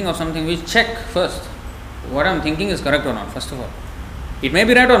thinking of something, we check first what I am thinking is correct or not, first of all. It may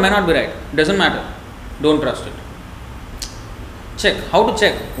be right or may not be right. Doesn't matter. Don't trust it. Check. How to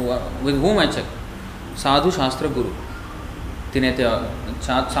check? With whom I check? Sadhu Shastra Guru.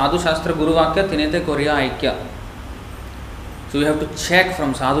 Sadhu Shastra Guru Vakya Tinete Korea Aikya. So you have to check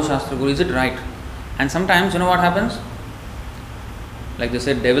from Sadhu Shastra Guru, is it right? And sometimes, you know what happens? Like they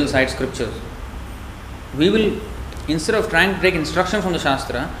said, devil side scriptures. We will, instead of trying to take instruction from the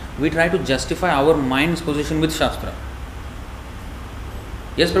Shastra, we try to justify our mind's position with Shastra.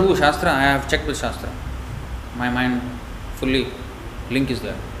 Yes, Prabhu, Shastra, I have checked with Shastra. My mind fully, link is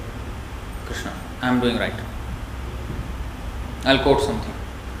there. Krishna, I am doing right. I'll quote something.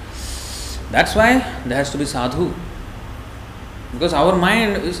 That's why there has to be sadhu. Because our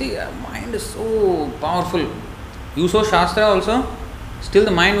mind, you see, our mind is so powerful. You saw Shastra also, still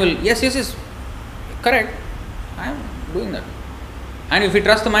the mind will, yes, correct. I am doing that. And if we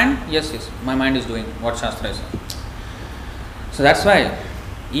trust the mind, yes, my mind is doing what Shastra is saying. So that's why,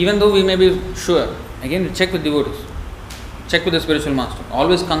 even though we may be sure, again check with devotees, check with the spiritual master,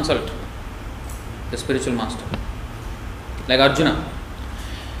 always consult the spiritual master. Like Arjuna.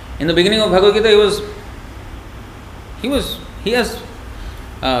 In the beginning of Bhagavad Gita, he has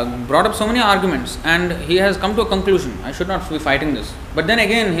brought up so many arguments, and he has come to a conclusion. I should not be fighting this. But then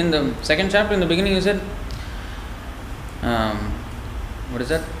again, in the second chapter, in the beginning, he said, what is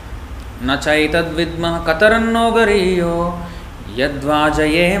that? Na chaitad vidmah kataranno gariyo yadva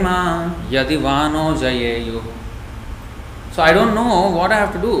jayema yadivano jayeyu. So I don't know what I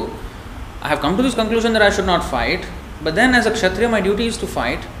have to do. I have come to this conclusion that I should not fight, but then as a Kshatriya, my duty is to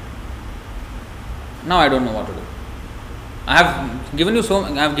fight. Now I don't know what to do. I have given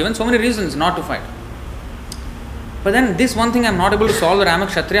so many reasons not to fight. But then this one thing I am not able to solve, that I am a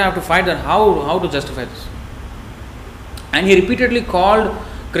Kshatriya, I have to fight, that how to justify this? And he repeatedly called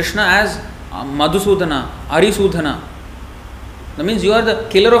Krishna as Madhusudana, Arisudhana. That means you are the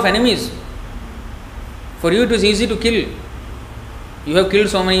killer of enemies. For you it is easy to kill. You have killed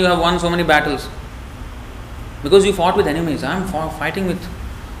so many, you have won so many battles. Because you fought with enemies. I am fighting with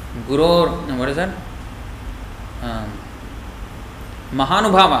Guru, what is that?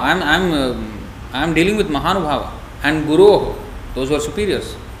 Mahanubhava. I am dealing with Mahanubhava and Guru, those who are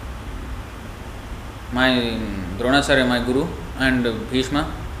superiors. My Dronacharya, my Guru, and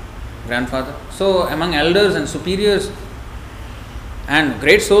Bhishma, grandfather. So among elders and superiors and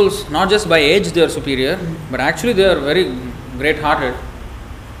great souls, not just by age they are superior, but actually they are very great-hearted.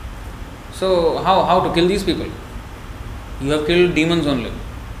 So how to kill these people? You have killed demons only.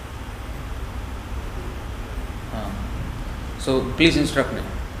 So please instruct me.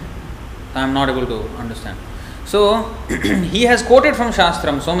 I am not able to understand. So he has quoted from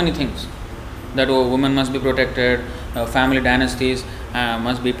Shastram so many things, that women must be protected, family dynasties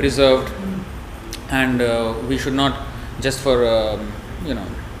must be preserved, and we should not, just for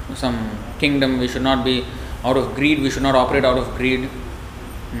some kingdom, we should not be out of greed, we should not operate out of greed.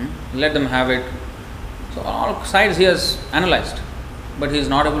 Let them have it. So all sides he has analyzed, but he is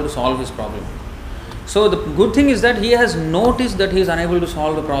not able to solve his problem. So the good thing is that he has noticed that he is unable to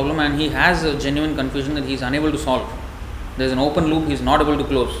solve the problem, and he has a genuine confusion that he is unable to solve. There is an open loop he is not able to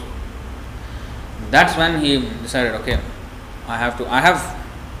close. That's when he decided, okay, I have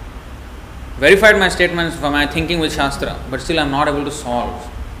verified my statements for my thinking with Shastra, but still I am not able to solve.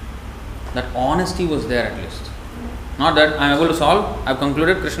 That honesty was there at least. Not that I am able to solve, I have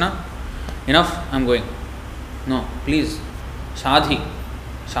concluded, Krishna, enough, I am going. No, please, Shadhi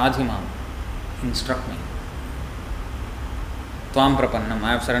Mam, instruct me. Tvam Prapannam,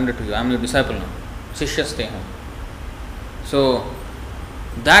 I have surrendered to you, I am your disciple now. Sishyasteham. So,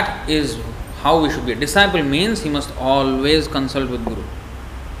 that is how we should be. A disciple means he must always consult with Guru.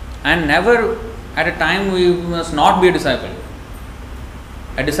 And never at a time we must not be a disciple.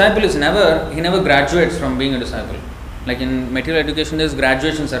 A disciple is never graduates from being a disciple. Like in material education, there is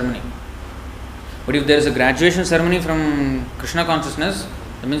graduation ceremony. But if there is a graduation ceremony from Krishna consciousness,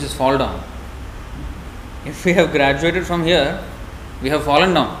 that means it's fall down. If we have graduated from here, we have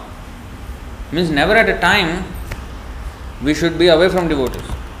fallen down. It means never at a time we should be away from devotees.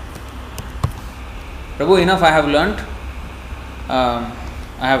 Prabhu, enough I have learnt.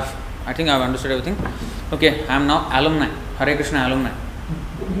 I think I have understood everything. Okay, I am now alumni, Hare Krishna alumni.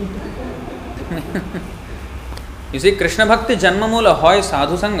 You see, Krishna Bhakti Janma Mula hoy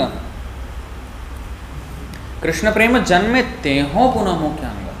sadhu sangha. Krishna Prema Janme teho puna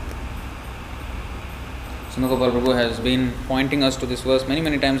mukhyanga. Sundar Prabhu has been pointing us to this verse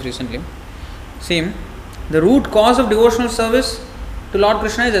many times recently. See, the root cause of devotional service to Lord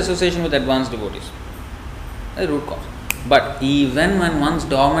Krishna is association with advanced devotees. That's the root cause. But even when one's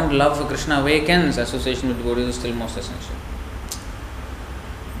dormant love for Krishna awakens, association with devotees is still most essential.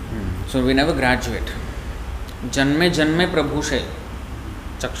 So we never graduate. Janme prabhushe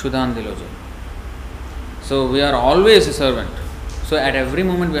chakshudan diloje. So we are always a servant. So at every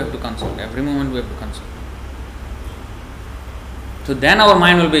moment we have to consult. So then our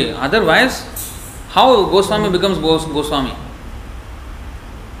mind will be. Otherwise, how Goswami becomes Goswami?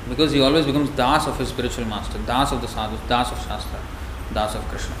 Because he always becomes Das of his spiritual master, Das of the sadhus, Das of Shastra, Das of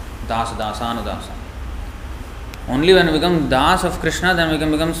Krishna, Dasanudasa. Only when we become Das of Krishna, then we can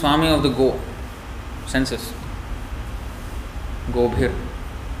become Swami of the Go, senses. Gobhir.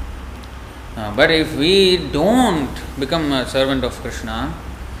 But if we don't become a servant of Krishna,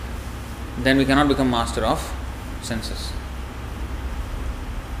 then we cannot become master of senses.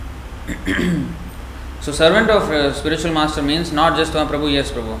 So servant of spiritual master means not just Prabhu,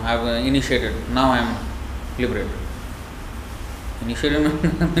 yes Prabhu, I have initiated, now I am liberated. Initiated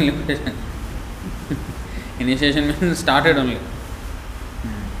means liberation. Initiation means started only.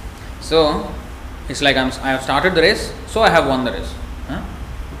 So it's like I have started the race, so I have won the race.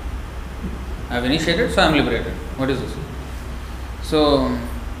 I have initiated, so I am liberated. What is this? So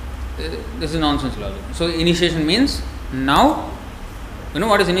this is nonsense logic. So initiation means now You know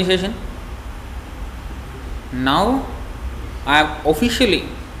what is initiation? Now I have officially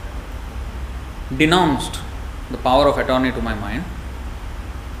denounced the power of attorney to my mind.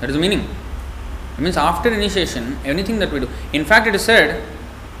 That is the meaning. It means after initiation, anything that we do. In fact, it is said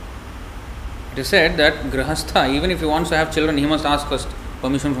that Grihastha, even if he wants to have children, he must ask first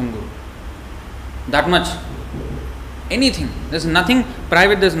permission from Guru. That much. Anything. There's nothing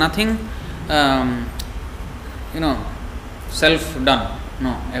private, there's nothing self done.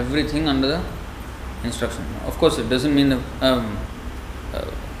 No, everything under the instruction. Of course, it doesn't mean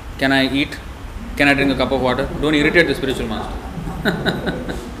can I eat? Can I drink a cup of water? Don't irritate the spiritual master.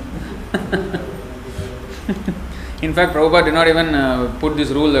 In fact, Prabhupada did not even put this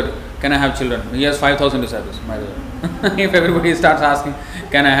rule that can I have children? He has 5,000 disciples, by the way. If everybody starts asking,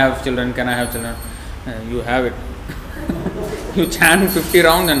 can I have children? Can I have children? You have it. You chant 50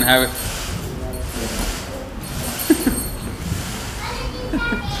 rounds and have it.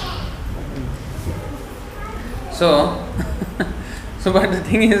 So, but the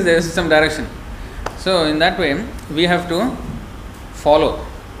thing is, there is some direction. So, in that way, we have to follow.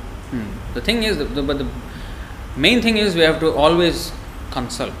 The thing is, but the main thing is, we have to always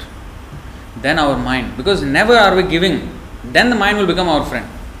consult. Then our mind, because never are we giving, then the mind will become our friend.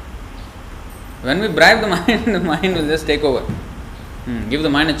 When we bribe the mind will just take over. Give the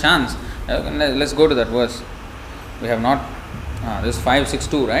mind a chance. Let's go to that verse. We have not, this is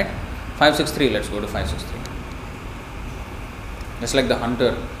 562, right? 563, let's go to 563. Just like the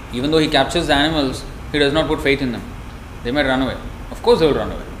hunter, even though he captures the animals, he does not put faith in them. They might run away. Of course they will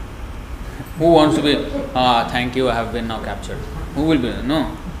run away. Who wants to be, thank you, I have been now captured. Who will be?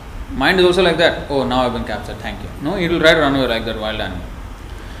 No. Mind is also like that. Oh, now I have been captured, thank you. No, it will try to run away like that wild animal.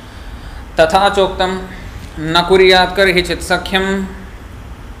 Tatha choktam na kuriyat karhi chit sakhyam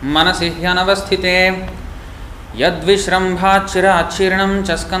manasi hyanavasthite yad vishrambha chira chirnam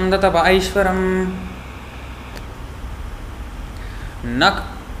chaskandata aishwaram.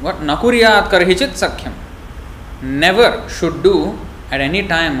 Nakuriyat karhichit sakhyam. Never should do at any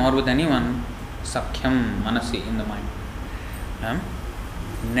time or with anyone sakhyam manasi in the mind.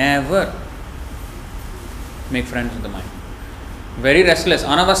 Never make friends with the mind. Very restless.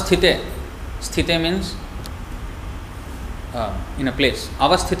 Anavasthite. Sthite means in a place.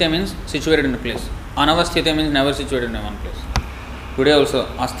 Avasthite means situated in a place. Anavasthite means never situated in one place. Today also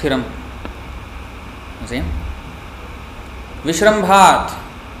asthiram. See? Vishrambhat,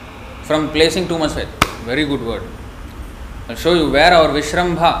 from placing too much faith. Very good word. I'll show you where our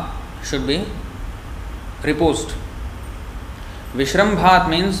Vishrambha should be reposed. Vishrambhat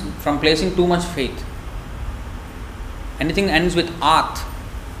means from placing too much faith. Anything ends with at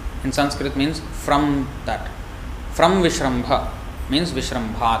in Sanskrit means from that. From Vishrambha means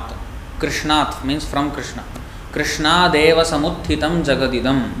Vishrambhat. Krishnat means from Krishna. Krishna deva samuthitam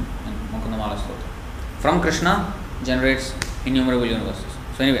jagadidam in Mukundamala Stotra. From Krishna generates innumerable universes.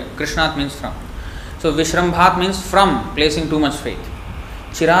 So anyway, Krishnat means from. So Vishrambhat means from, placing too much faith.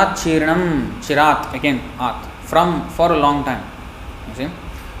 Chirat chirnam, chirat, again at, from, for a long time. You see?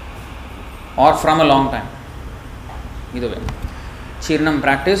 Or from a long time. Either way. Chirnam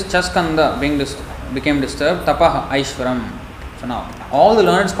practice, chaskanda became disturbed, tapah aishwaram. So now, all the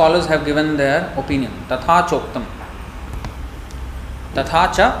learned scholars have given their opinion. Tatha choktam.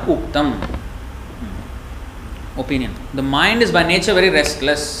 Tatha cha uktam. Opinion. The mind is by nature very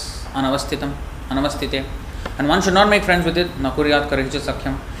restless, anavasthite, and one should not make friends with it. Nakuriyat karhichit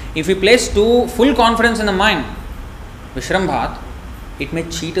sakhyam. If we place too full confidence in the mind, Vishrambhat, it may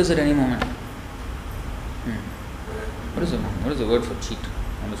cheat us at any moment. What is the word for cheat?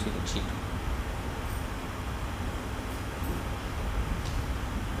 I want to see the cheat.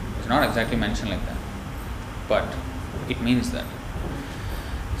 It's not exactly mentioned like that, but it means that.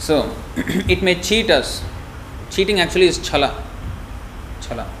 So, it may cheat us. Cheating actually is chala.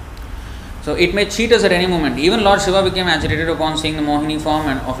 So it may cheat us at any moment. Even Lord Shiva became agitated upon seeing the Mohini form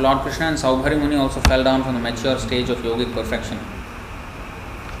of Lord Krishna, and Saubhari Muni also fell down from the mature stage of yogic perfection.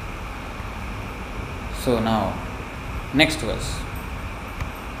 So now, next verse.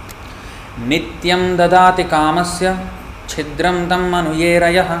 Nityam dadati kamasya chidram tam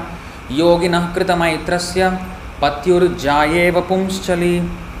manuyerayah yoginah kritamaitrasya patyur jayeva pumschali.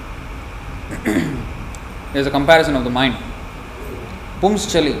 There is a comparison of the mind.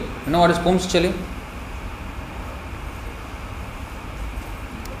 Pumschali. You know what is pumschali?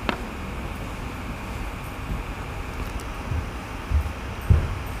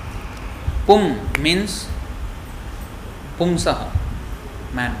 Pum means pumsaha,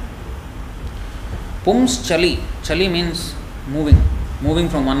 man. Pumschali. Chali means moving. moving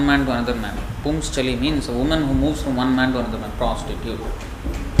from one man to another man. Pumschali means a woman who moves from one man to another man, prostitute.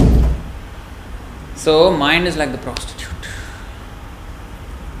 So mind is like the prostitute.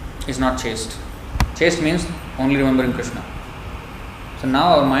 It's not chaste. Chaste means only remembering Krishna. So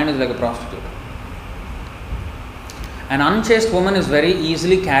now our mind is like a prostitute. An unchaste woman is very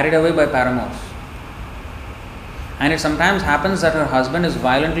easily carried away by paramours. And it sometimes happens that her husband is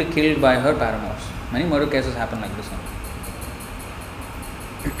violently killed by her paramours. Many murder cases happen like this.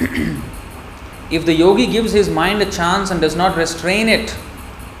 If the yogi gives his mind a chance and does not restrain it,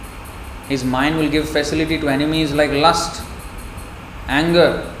 his mind will give facility to enemies like lust,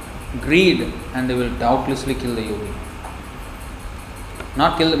 anger, greed, and they will doubtlessly kill the yogi.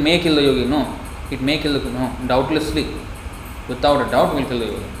 Not kill, may kill the yogi, no. It may kill the, no, doubtlessly. Without a doubt will kill the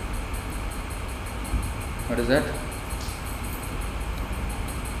yogi. What is that?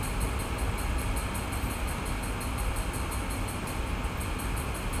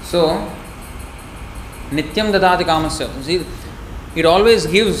 So, Nityam dadati kamasya. See, it always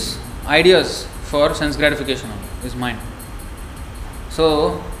gives ideas for sense gratification of his mind.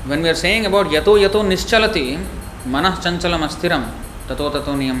 So, when we are saying about yato yato nischalati, manah chanchalam astiram, tato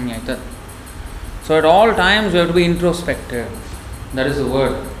tato niyamya. So, at all times we have to be introspective. That is the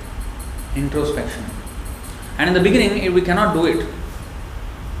word, introspection. And in the beginning, we cannot do it.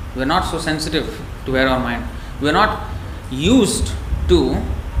 We are not so sensitive to wear our mind. We are not used to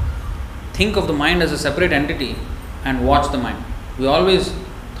think of the mind as a separate entity and watch the mind. We always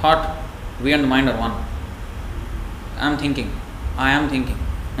thought we and the mind are one. I am thinking. I am thinking.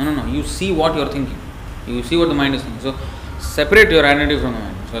 No. You see what you are thinking. You see what the mind is thinking. So, separate your identity from the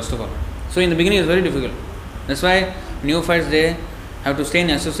mind, first of all. So, in the beginning, it's very difficult. That's why neophytes, they have to stay in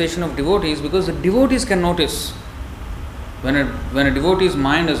association of devotees, because the devotees can notice. When a devotee's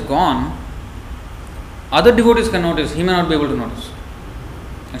mind is gone, other devotees can notice. He may not be able to notice.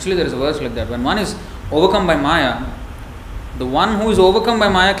 Actually, there is a verse like that. When one is overcome by Maya, the one who is overcome by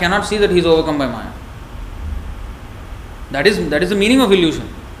Maya cannot see that he is overcome by Maya. That is the meaning of illusion.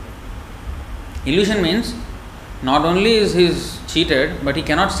 Illusion means not only is he cheated, but he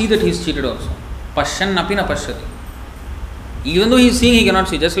cannot see that he is cheated also. Pashyan napi na pashyati. Even though he is seeing, he cannot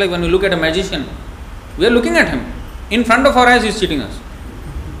see. Just like when we look at a magician, we are looking at him. In front of our eyes, he is cheating us.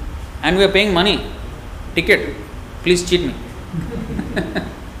 And we are paying money, ticket. Please cheat me.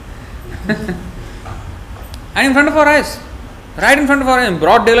 And in front of our eyes, right in front of our eyes, in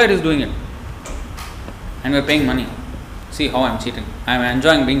broad daylight, he is doing it. And we are paying money. See how I am cheating. I am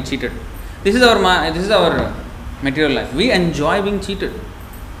enjoying being cheated. This is our material life. We enjoy being cheated.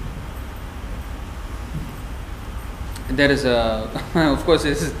 There is a, of course,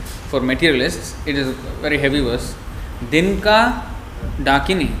 this is for materialists, it is a very heavy verse. Din ka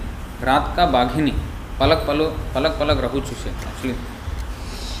dakini, raat ka baghini, palak palak rahu chuse. Actually,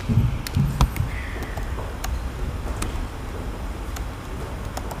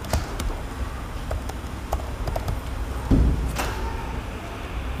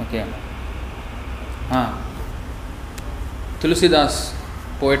 okay. Tulsidas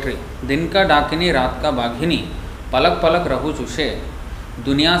poetry. Din ka dakini, raat ka baghini, palak palak rahu chuse,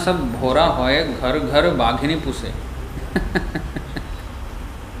 दुनिया सब भोरा होए घर घर Baghini पुसे.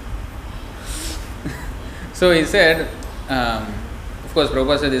 So he said, of course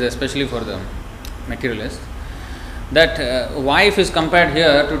Prabhupada said this especially for the materialist, that wife is compared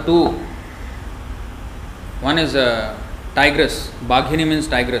here to two. One is tigress. Baghini means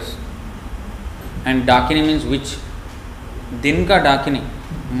tigress, and Dakini means witch. Din ka Dakini,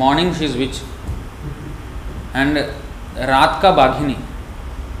 morning she is witch, and Raat ka Baghini,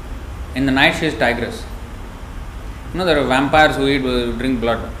 in the night she is tigress. You know, there are vampires who drink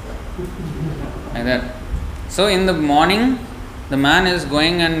blood, like that. So in the morning, the man is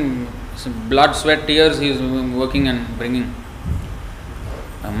going and blood, sweat, tears, he is working and bringing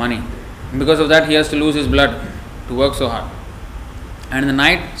money. Because of that, he has to lose his blood to work so hard. And in the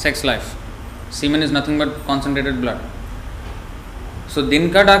night, sex life. Semen is nothing but concentrated blood. So din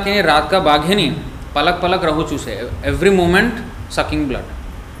ka dakini, raat ka baghini, palak palak rahu chuse, every moment sucking blood.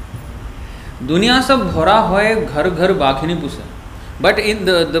 Dunya sab bhora hoye ghar ghar baghini puse. But in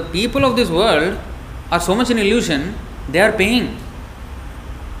the people of this world are so much in illusion, they are paying.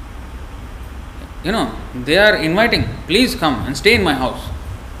 You know, they are inviting, please come and stay in my house.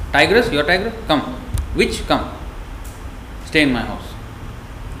 Tigress, your tigress, come. Witch, come. Stay in my house.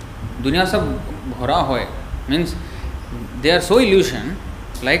 Dunya sab bhora hoye means they are so illusion,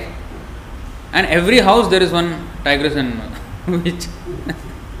 like, and every house there is one tigress and witch.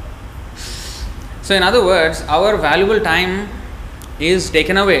 So in other words, our valuable time is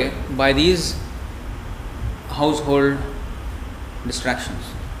taken away by these household distractions.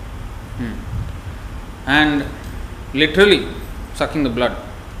 And literally sucking the blood.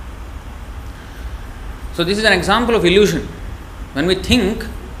 So this is an example of illusion. When we think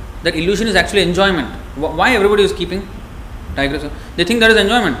that illusion is actually enjoyment. Why everybody is keeping tigress? They think that is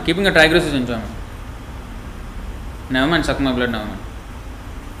enjoyment. Keeping a tigress is enjoyment. Never mind, suck my blood, never mind.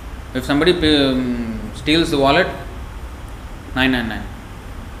 If somebody steals the wallet, 999.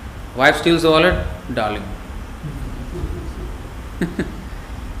 Wife steals the wallet, darling.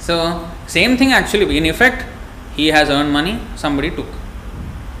 So, same thing actually. In effect, he has earned money, somebody took.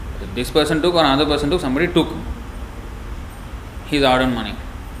 This person took or another person took, somebody took. He's earned money.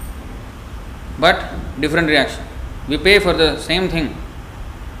 But different reaction. We pay for the same thing.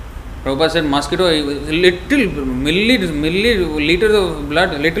 Prabhupada said mosquito, little milliliters of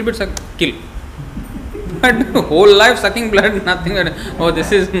blood, little bit kill. But whole life sucking blood, nothing. Oh,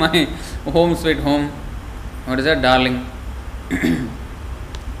 this is my home sweet home. What is that, darling?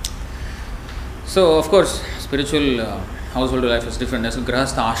 So, of course, spiritual household life is different. There's a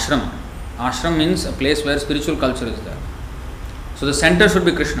grahastha ashram. Ashram means a place where spiritual culture is there. So, the center should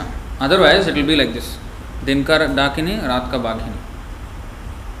be Krishna. Otherwise, it will be like this. Dinkar dakini, Raat ka baghini.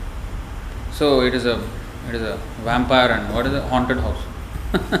 So, it is a vampire and what is a haunted house.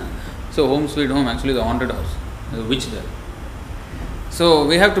 So, home sweet home, actually the haunted house. There's a witch there. So,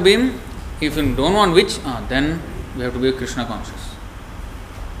 we have to be, if you don't want witch, then we have to be Krishna conscious.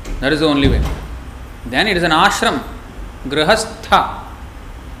 That is the only way. Then it is an ashram. Grahastha.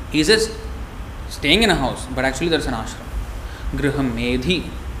 He says, staying in a house, but actually there is an ashram. Griha medhi.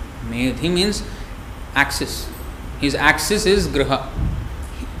 Medhi means axis. His axis is griha.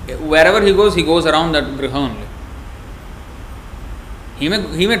 Wherever he goes around that griha only. He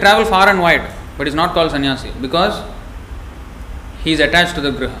may travel far and wide, but is not called sannyasi because he is attached to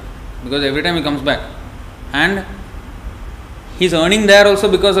the griha. Because every time he comes back, and he is earning there also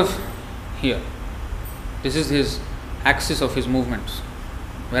because of here. This is his axis of his movements.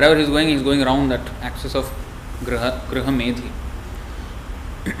 Wherever he is going around that axis of griha medhi.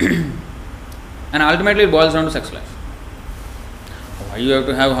 And ultimately it boils down to sex life. Why you have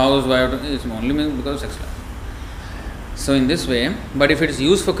to have house? Why have to, it's only because of sex life. So in this way, but if it is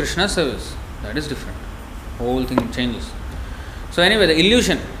used for Krishna's service, that is different. Whole thing changes. So anyway, the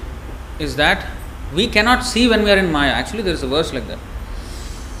illusion is that we cannot see when we are in Maya. Actually, there is a verse like that.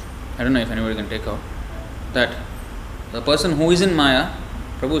 I don't know if anybody can take out that the person who is in Maya,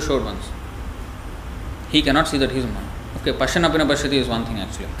 Prabhu showed once. He cannot see that he is in Maya. Okay, Pasyanapina Pashyati is one thing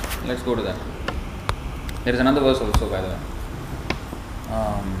actually. Let's go to that. There is another verse also, by the way.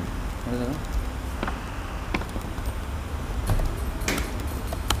 What is that?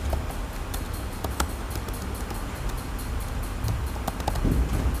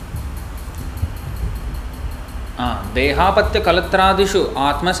 देहापत्य कलत्रादिषु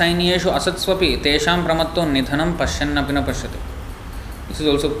आत्मसैन्येषु असत्स्वपि तेषां प्रमत्तो निधनं पश्यन्नपि न पश्यति. This is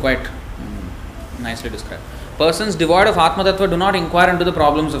also quite nicely described. Persons devoid of Atma Tattva do not inquire into the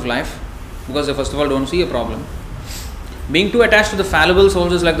problems of life because they first of all don't see a problem. Being too attached to the fallible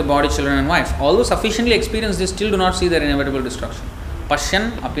souls like the body, children and wife, although sufficiently experienced, they still do not see their inevitable destruction.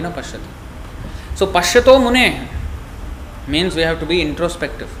 Pashyan api na pashyati. So pashyato mune means we have to be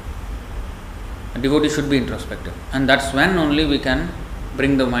introspective. A devotee should be introspective, and that's when only we can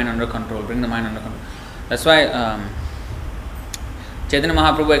bring the mind under control. That's why Chaitanya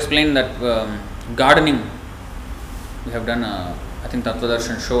Mahaprabhu explained that gardening. We have done I think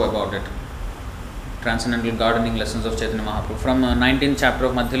Tattvadarshan show about it. Transcendental gardening lessons of Chaitanya Mahaprabhu from 19th chapter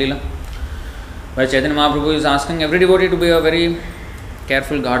of Madhya Lila, where Chaitanya Mahaprabhu is asking every devotee to be a very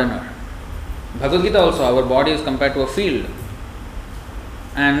careful gardener. Bhagavad Gita also, our body is compared to a field.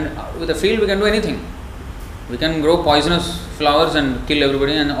 And with a field we can do anything. We can grow poisonous flowers and kill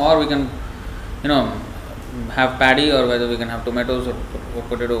everybody, and or we can, have paddy, or whether we can have tomatoes or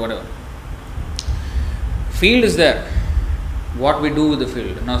potato, whatever. Field is there. What we do with the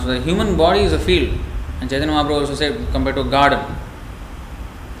field. Now, so the human body is a field, and Chaitanya Mahaprabhu also said compared to a garden.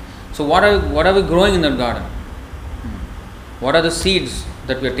 So what are we growing in that garden? What are the seeds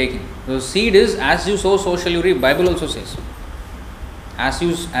that we are taking? The seed is as you sow, so shall you reap. Bible also says. As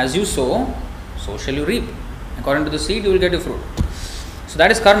you sow, so shall you reap. According to the seed, you will get a fruit. So that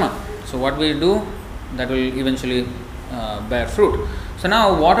is karma. So what we do, that will eventually bear fruit. So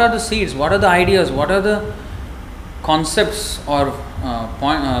now, what are the seeds? What are the ideas? What are the concepts or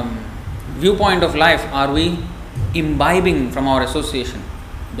viewpoint of life are we imbibing from our association?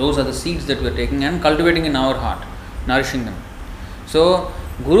 Those are the seeds that we are taking and cultivating in our heart, nourishing them. So,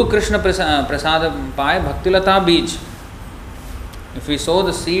 Guru Krishna Prasada Pai Bhaktilata Beej. If we sow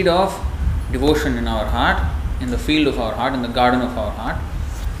the seed of devotion in our heart, in the field of our heart, in the garden of our heart,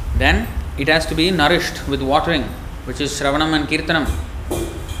 then it has to be nourished with watering, which is Shravanam and Kirtanam.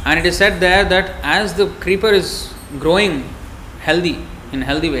 And it is said there that as the creeper is growing healthy, in a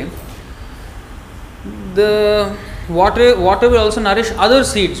healthy way, the water will also nourish other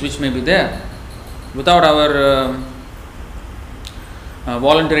seeds which may be there without our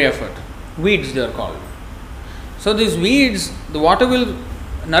voluntary effort. Weeds, they are called. So these weeds, the water will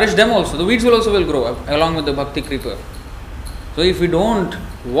nourish them also. The weeds will also grow along with the bhakti creeper. So if we don't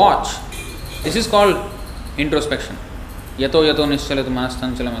watch, this is called introspection. Yato yato nischalat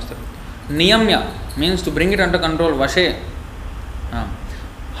manastanchalam astar. Niyamya means to bring it under control. Vashe.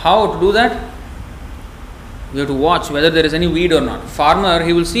 How to do that? We have to watch whether there is any weed or not. Farmer,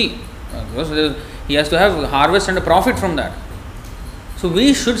 he will see. Because he has to have harvest and a profit from that. So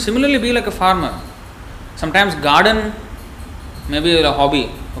we should similarly be like a farmer. Sometimes garden may be a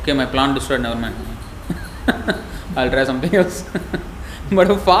hobby. Okay, my plant destroyed, never mind. I'll try something else. But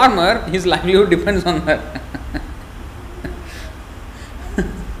a farmer, his livelihood depends on that.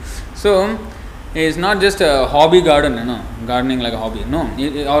 So, it's not just a hobby garden, gardening like a hobby. No,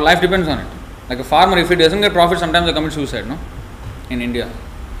 our life depends on it. Like a farmer, if he doesn't get profit, sometimes they commit suicide, in India.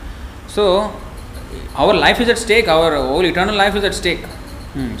 So, our life is at stake, our whole eternal life is at stake.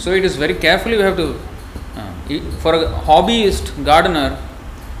 So, it is very carefully we have to, for a hobbyist gardener,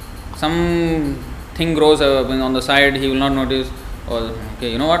 some thing grows on the side, he will not notice,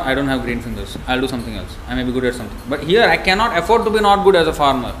 okay, you know what, I don't have green fingers, I'll do something else, I may be good at something. But here, I cannot afford to be not good as a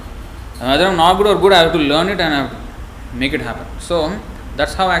farmer. Whether I'm not good or good, I have to learn it and I have to make it happen. So,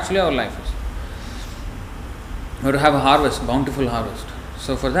 that's how actually our life is. We have to have a harvest, bountiful harvest.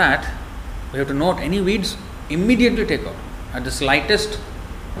 So, for that, we have to note any weeds, immediately take out at the slightest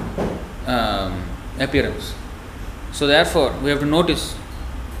appearance. So, therefore, we have to notice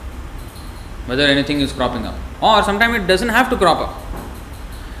whether anything is cropping up. Or sometimes it doesn't have to crop up.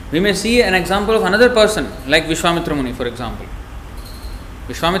 We may see an example of another person, like Vishwamitra Muni, for example.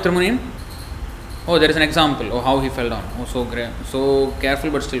 Vishwamitra Muni, there is an example, how he fell down. So great, so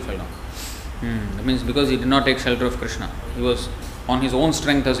careful but still fell down. That means because he did not take shelter of Krishna. He was on his own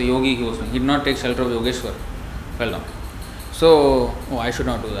strength as a yogi, he did not take shelter of Yogeshwar, fell down. So, I should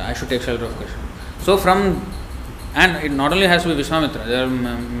not do that, I should take shelter of Krishna. So and it not only has to be Vishwamitra, there are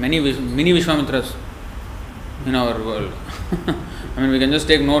many mini Vishwamitras in our world. I mean, we can just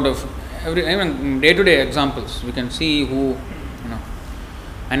take note of day-to-day examples. We can see who,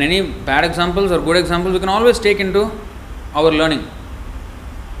 and any bad examples or good examples we can always take into our learning.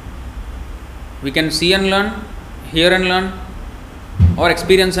 We can see and learn, hear and learn, or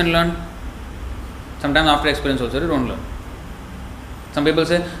experience and learn. Sometimes after experience also, you don't learn. Some people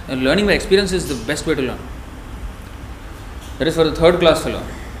say learning by experience is the best way to learn. That is for the third class fellow.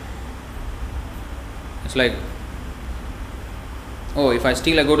 It's like, if I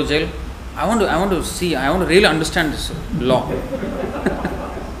steal, I go to jail. I want to really understand this law.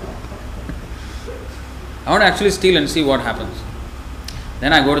 I want to actually steal and see what happens.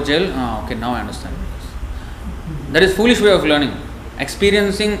 Then I go to jail. Okay, now I understand this. That is foolish way of learning.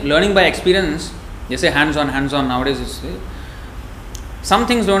 Learning by experience. They say hands-on. Nowadays, some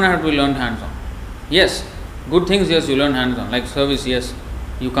things don't have to be learned hands-on. Yes, good things, yes, you learn hands-on. Like service, yes,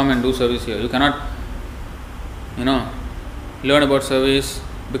 you come and do service here. You cannot, learn about service,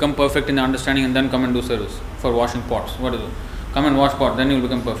 become perfect in the understanding and then come and do service for washing pots. What is it? Come and wash pot, then you will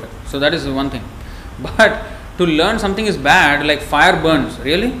become perfect. So that is one thing. But to learn something is bad, like fire burns.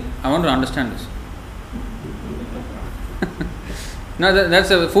 Really? I want to understand this. No, that's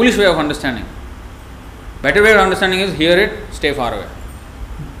a foolish way of understanding. Better way of understanding is hear it, stay far away.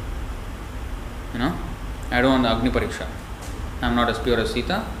 I don't want the Agni Pariksha. I am not as pure as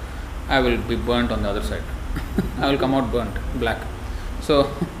Sita. I will be burnt on the other side. I will come out burnt, black.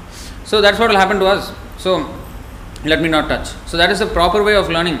 So that's what will happen to us. So let me not touch. So that is the proper way of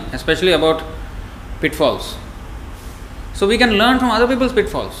learning, especially about pitfalls. So we can learn from other people's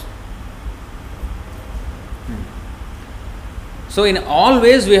pitfalls. So in all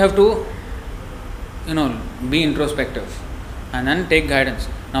ways we have to, be introspective and then take guidance.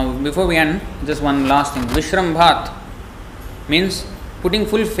 Now before we end, just one last thing. Vishrambhat means putting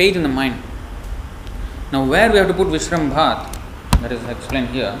full faith in the mind. Now where we have to put Vishrambhat, that is explained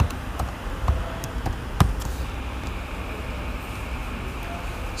here.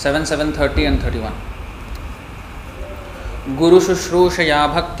 7, 30 and 31. Guru Shushrooshaya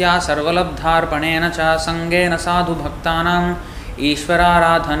Bhaktya Sarvalabdharpanena Cha Sangena Sadhu Bhaktanam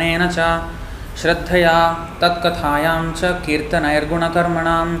Ishvararadhanena Cha Shraddhaya Tatkathayam Cha Kirtanairguna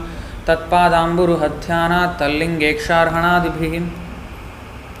Karmanam Tatpadamburu Hadhyana Tallingeksharhanadibhi.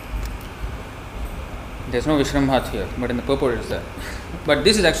 There's no Vishrambhat here, but in the purport it is there. But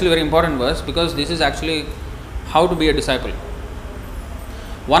this is actually a very important verse because this is actually how to be a disciple.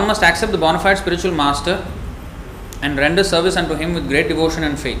 One must accept the bona fide spiritual master and render service unto him with great devotion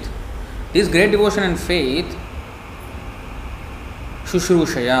and faith. This great devotion and faith,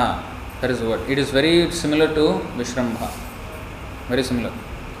 Shushrushaya, that is the word. It is very similar to Vishrambha. Very similar.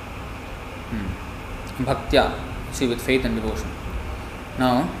 Bhaktya, see, with faith and devotion.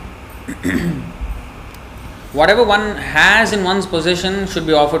 Now, whatever one has in one's possession should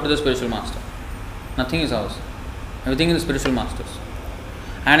be offered to the spiritual master. Nothing is ours. Everything is the spiritual master's.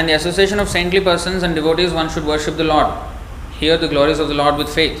 And in the association of saintly persons and devotees, one should worship the Lord. Hear the glories of the Lord with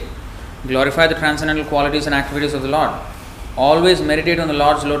faith. Glorify the transcendental qualities and activities of the Lord. Always meditate on the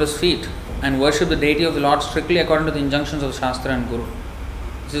Lord's lotus feet and worship the deity of the Lord strictly according to the injunctions of Shastra and Guru.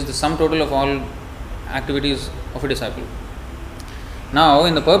 This is the sum total of all activities of a disciple. Now,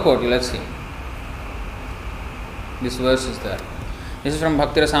 in the purport, let's see. This verse is there. This is from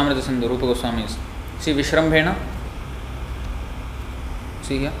Bhakti Rasamrita Sindhu, Rupa Goswami's. See Vishrambhena.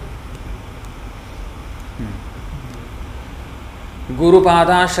 See here.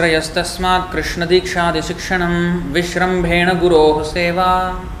 Gurupadashrayastasmat Krishna Dikshadi Shikshanam Vishrambhena Guroh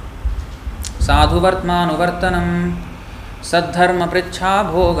Seva Sadhu Vartmanuvartanam Sadharma Prichha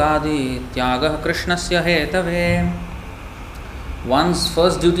Bhogadi Tyagah Krishnasya Hetave. One's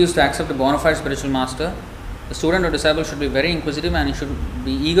first duty is to accept a bona fide spiritual master. The student or disciple should be very inquisitive and he should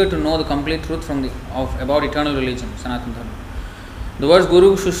be eager to know the complete truth about eternal religion, Sanatana Dharma. The words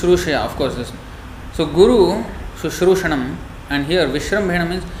Guru Shushrushaya, of course, this. So Guru Shushrushanam, and here Vishrambhena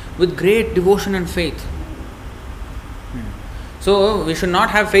means with great devotion and faith. So we should not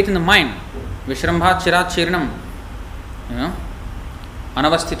have faith in the mind. Vishrambhat Chirat Chirnam,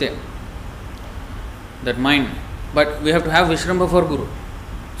 Anavasthite, that mind. But we have to have Vishrambha for Guru.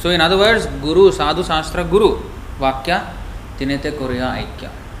 So in other words, Guru, Sadhu, Shastra, Guru, Vakya, Tinete Korya Aikya.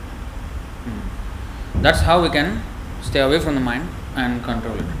 That's how we can stay away from the mind and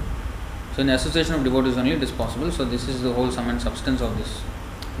control it. So in the association of devotees only it is possible. So this is the whole sum and substance of this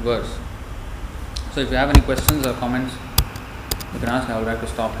verse. So if you have any questions or comments, you can ask. I would like to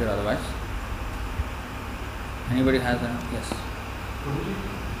stop here otherwise. Anybody has a yes?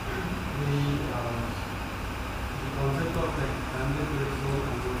 The concept of family spiritual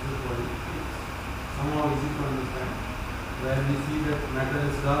and social body somehow easy to understand, where we see that matter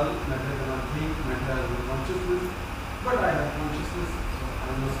is dull, matter cannot think, matter has no consciousness, but I have consciousness, so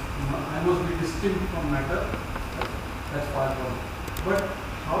I must be distinct from matter. That's part one. But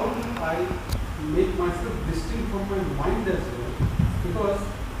how do I make myself distinct from my mind as well? Because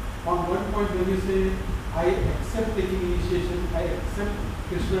on one point when you say I accept taking initiation, I accept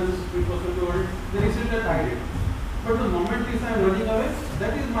Krishna's spiritual world, there isn't that I did. But the moment is I am running away,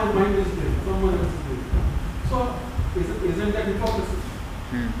 that is my mind is doing, someone else is doing. So isn't that hypocrisy?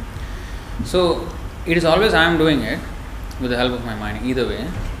 So it is always I am doing it with the help of my mind, either way.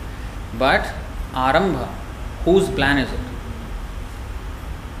 But Arambha, whose plan is it?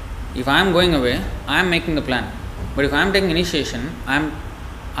 If I am going away, I am making the plan. But if I am taking initiation, I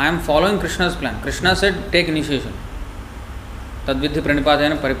am following Krishna's plan. Krishna said, take initiation. Tadvidhi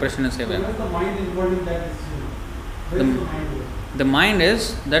pranipadena pariprashana sevaya. Where is the mind involved in that decision? Where is the mind? The mind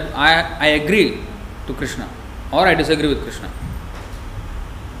is that I agree to Krishna or I disagree with Krishna.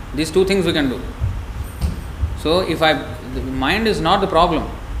 These two things we can do. So the mind is not the problem,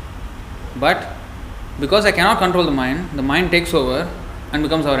 but because I cannot control the mind takes over and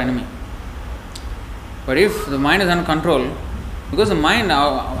becomes our enemy. But if the mind is under control, because the mind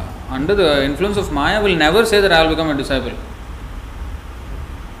under the influence of Maya will never say that I will become a disciple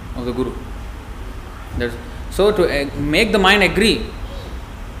of the Guru. So to make the mind agree,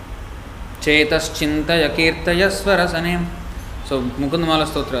 Chetas Chintaya Kirtaya Svarasanem. So Mukundamala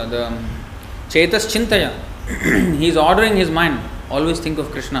Stotra, the Chetas Chintaya, he is ordering his mind, always think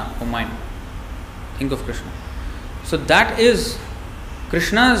of Krishna for mind. Think of Krishna. So that is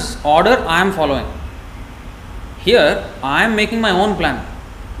Krishna's order I am following. Here I am making my own plan.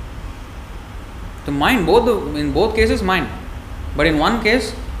 The mind, in both cases mind. But in one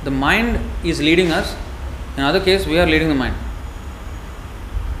case the mind is leading us, in other case we are leading the mind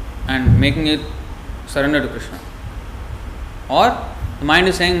and making it surrender to Krishna. Or the mind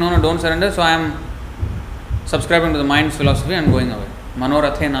is saying, no, don't surrender, so I am subscribing to the mind's philosophy and going away.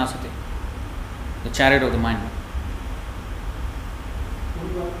 Manorathe nasati, the chariot of the mind. So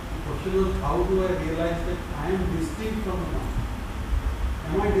the question was, how do I realize that I am distinct from the mind?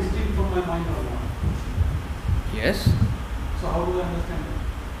 Am I distinct from my mind or not? Yes. So how do I understand that?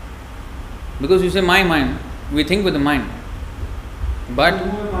 Because you say my mind, we think with the mind. But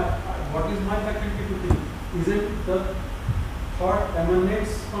What is my faculty to think? isn't the thought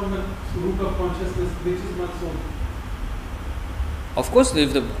emanates from the root of consciousness, which is my soul? Of course,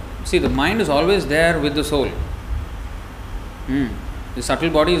 if the mind is always there with the soul. The subtle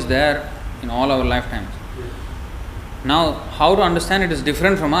body is there in all our lifetimes. Yes. Now, how to understand it is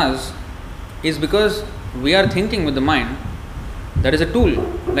different from us is because we are thinking with the mind. That is a tool.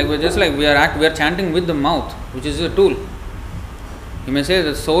 Like we are chanting with the mouth, which is a tool. You may say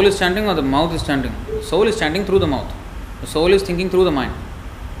the soul is chanting or the mouth is chanting. The soul is chanting through the mouth. The soul is thinking through the mind.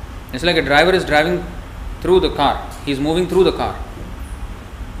 It's like a driver is driving through the car. He is moving through the car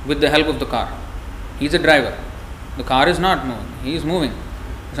with the help of the car. He is a driver. The car is not moving. He is moving.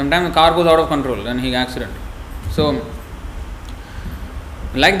 Sometimes the car goes out of control and he accident. So,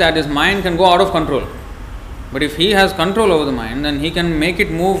 like that, his mind can go out of control. But if he has control over the mind, then he can make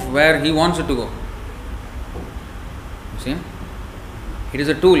it move where he wants it to go. You see? It is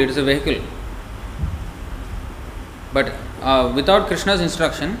a tool, it is a vehicle. But without Krishna's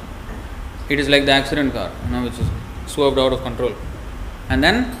instruction, it is like the accident car, which is swerved out of control. And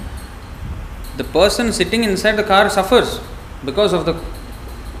then the person sitting inside the car suffers because of the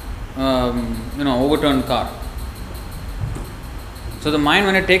overturned car. So the mind,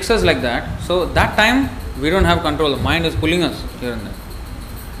 when it takes us like that, so that time we don't have control. The mind is pulling us here and there.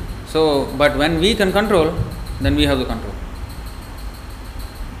 So, but when we can control, then we have the control.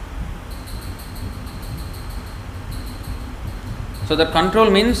 So that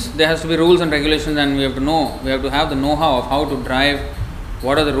control means there has to be rules and regulations, and we have to have the know-how of how to drive,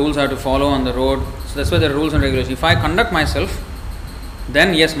 what are the rules I have to follow on the road. So that's why there are rules and regulations. If I conduct myself,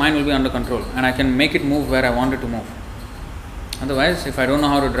 then yes, mind will be under control and I can make it move where I want it to move. Otherwise, if I don't know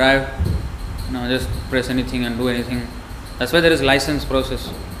how to drive, just press anything and do anything. That's why there is license process.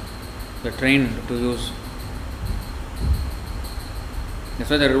 We're trained to use. That's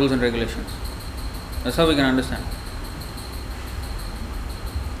why there are rules and regulations. That's how we can understand.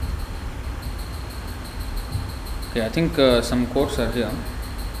 Okay, I think some quotes are here.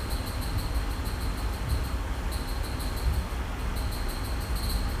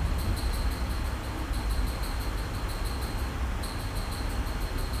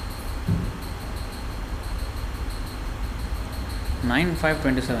 Nine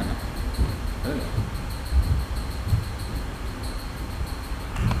 527. Really?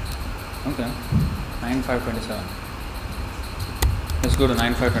 Okay. 9.5.27. Let's go to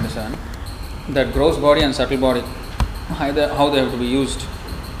 9.5.27. That gross body and subtle body, how they have to be used.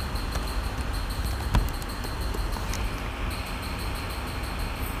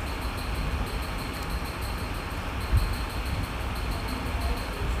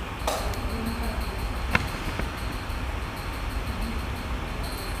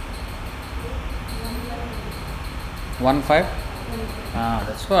 One five?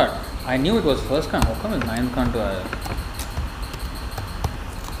 That's what. I knew it was first count. How come it's ninth count to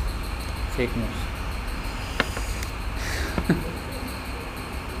fake news?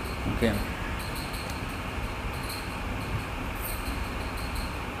 Okay.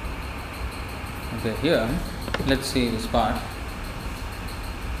 Okay, here, let's see this part.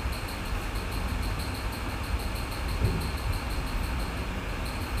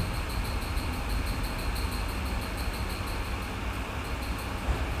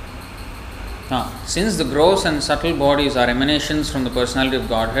 Since the gross and subtle bodies are emanations from the personality of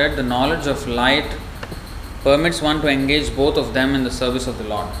Godhead, the knowledge of light permits one to engage both of them in the service of the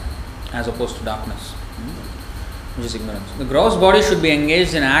Lord, as opposed to darkness, which is ignorance. The gross body should be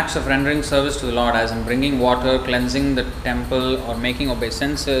engaged in acts of rendering service to the Lord, as in bringing water, cleansing the temple, or making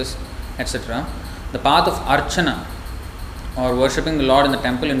obeisances, etc. The path of archana, or worshipping the Lord in the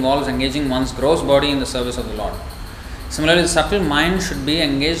temple, involves engaging one's gross body in the service of the Lord. Similarly, the subtle mind should be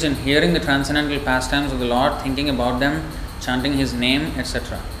engaged in hearing the transcendental pastimes of the Lord, thinking about them, chanting His name,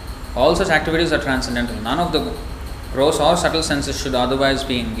 etc. All such activities are transcendental. None of the gross or subtle senses should otherwise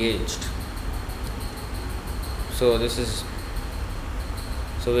be engaged. So our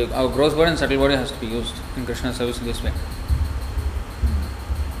gross body and subtle body has to be used in Krishna's service in this way.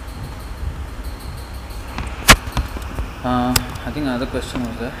 I think another question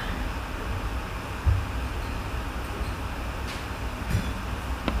was there.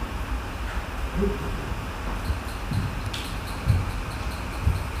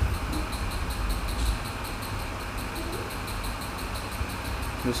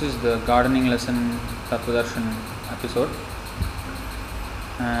 This is the gardening lesson Tattva-darshan episode,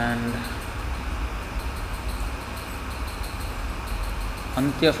 and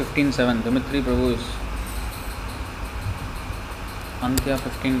Antya 15.7, Dimitri Prabhu is Antya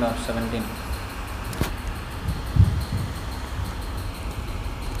 15.17.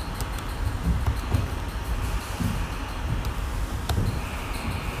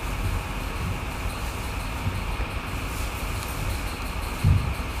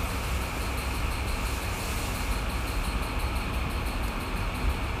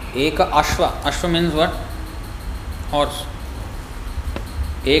 Eka Ashva. Ashva means what? Horse.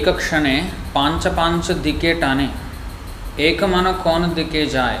 Eka Kshane Pancha Pancha Dike Tane. Eka Mana Kaun Dike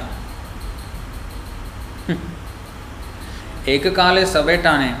Jaye. एक काले सबे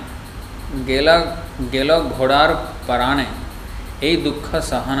टाने गेला गेला घोड़ार पराने ए दुख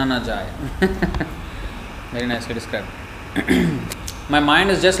सहना न जाए. Very nicely described. My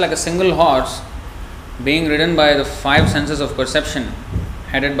mind is just like a single horse being ridden by the 5 senses of perception,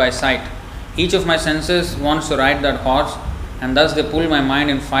 headed by sight. Each of my senses wants to ride that horse, and thus they pull my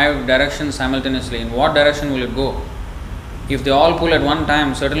mind in 5 directions simultaneously. In what direction will it go? If they all pull at one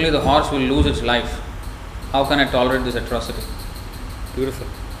time, certainly the horse will lose its life. How can I tolerate this atrocity? Beautiful.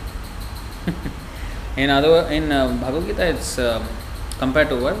 In Bhagavad Gita, it's compared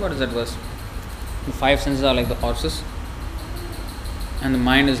to what is that verse? The 5 senses are like the horses, and the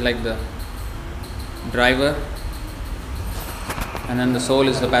mind is like the driver, and then the soul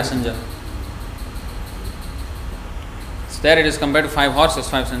is the passenger. So there it is compared to 5 horses,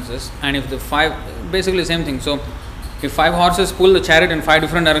 5 senses, and if the 5, basically the same thing. So if 5 horses pull the chariot in 5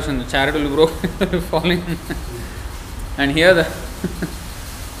 different directions, the chariot will be broken, falling. And here the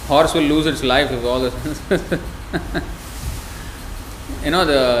horse will lose its life if all the senses.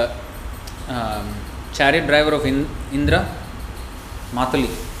 The chariot driver of Indra, Matali.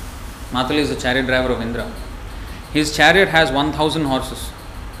 Matali is the chariot driver of Indra. His chariot has 1,000 horses.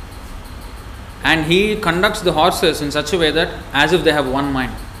 And he conducts the horses in such a way that as if they have one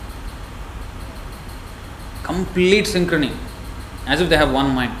mind. Complete synchrony, as if they have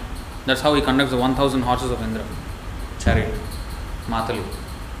one mind. That's how he conducts the 1,000 horses of Indra, chariot, Matali.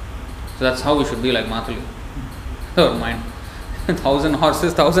 So that's how we should be like Matali. Our mind, 1,000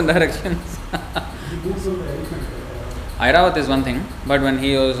 horses, 1,000 directions. Airavat is one thing, but when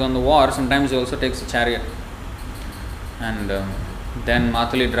he was on the war, sometimes he also takes a chariot, and then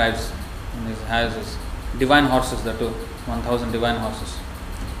Matali drives, and he has his divine horses, that too, 1,000 divine horses,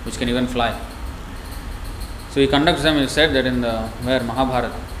 which can even fly. So he conducts them. He said that in the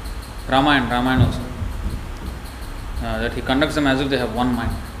Mahabharata, Ramayana also, that he conducts them as if they have one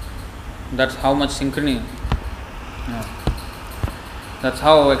mind. That's how much synchrony. That's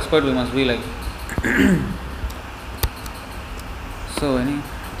how expert we must be like. So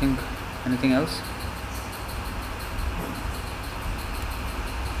anything else?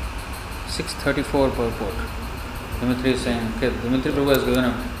 634 purport. Dimitri is saying, okay, Dimitri Prabhu has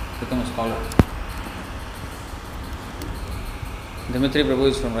become a scholar. Dimitri Prabhu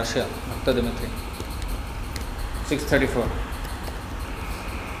is from Russia, Bhakta Dimitri. 634.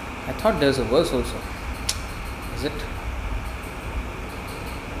 I thought there's a verse also. Is it?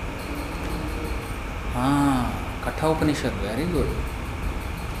 Katha Upanishad, very good.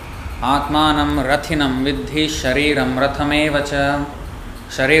 Atmanam rathinam vidhi shariram rathamevacha.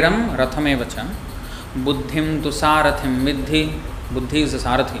 Shariram rathamevacha. Buddhim tu sarathim vidhi. Buddhi is the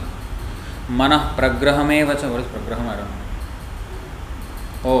sarathi. Manah pragrahamevacha. What is pragraham? I don't know.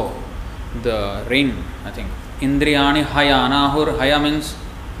 Oh, the rein, I think. Indriyani haya anahur. Haya means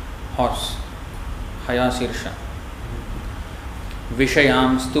horse. Haya sirsha.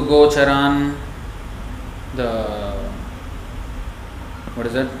 Vishayam stu gocharan. The, what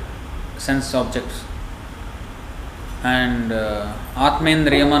is that? Sense objects. And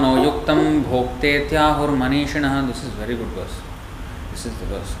Atmendriyamano yuktam bhoktetyahur manishinaha. This is very good verse. This is the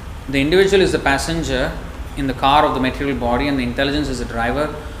verse. The individual is the passenger in the car of the material body, and the intelligence is the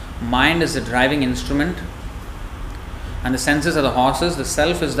driver. Mind is the driving instrument, and the senses are the horses. The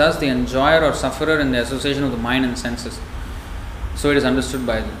self is thus the enjoyer or sufferer in the association of the mind and senses. So it is understood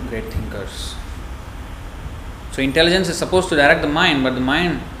by great thinkers. So intelligence is supposed to direct the mind, but the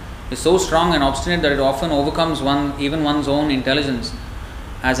mind is so strong and obstinate that it often overcomes even one's own intelligence,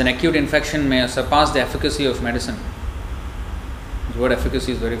 as an acute infection may surpass the efficacy of medicine. The word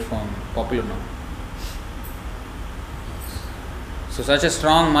efficacy is very popular now. So such a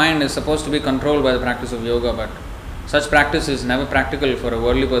strong mind is supposed to be controlled by the practice of yoga, but such practice is never practical for a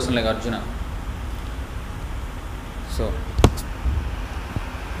worldly person like Arjuna. So,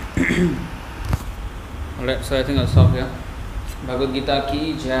 alright, so I think I'll stop here. Bhagavad Gita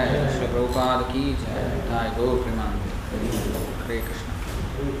ki jai, Shri Prabhupada ki jai, Jai Gaur Premanande, Hare Krishna.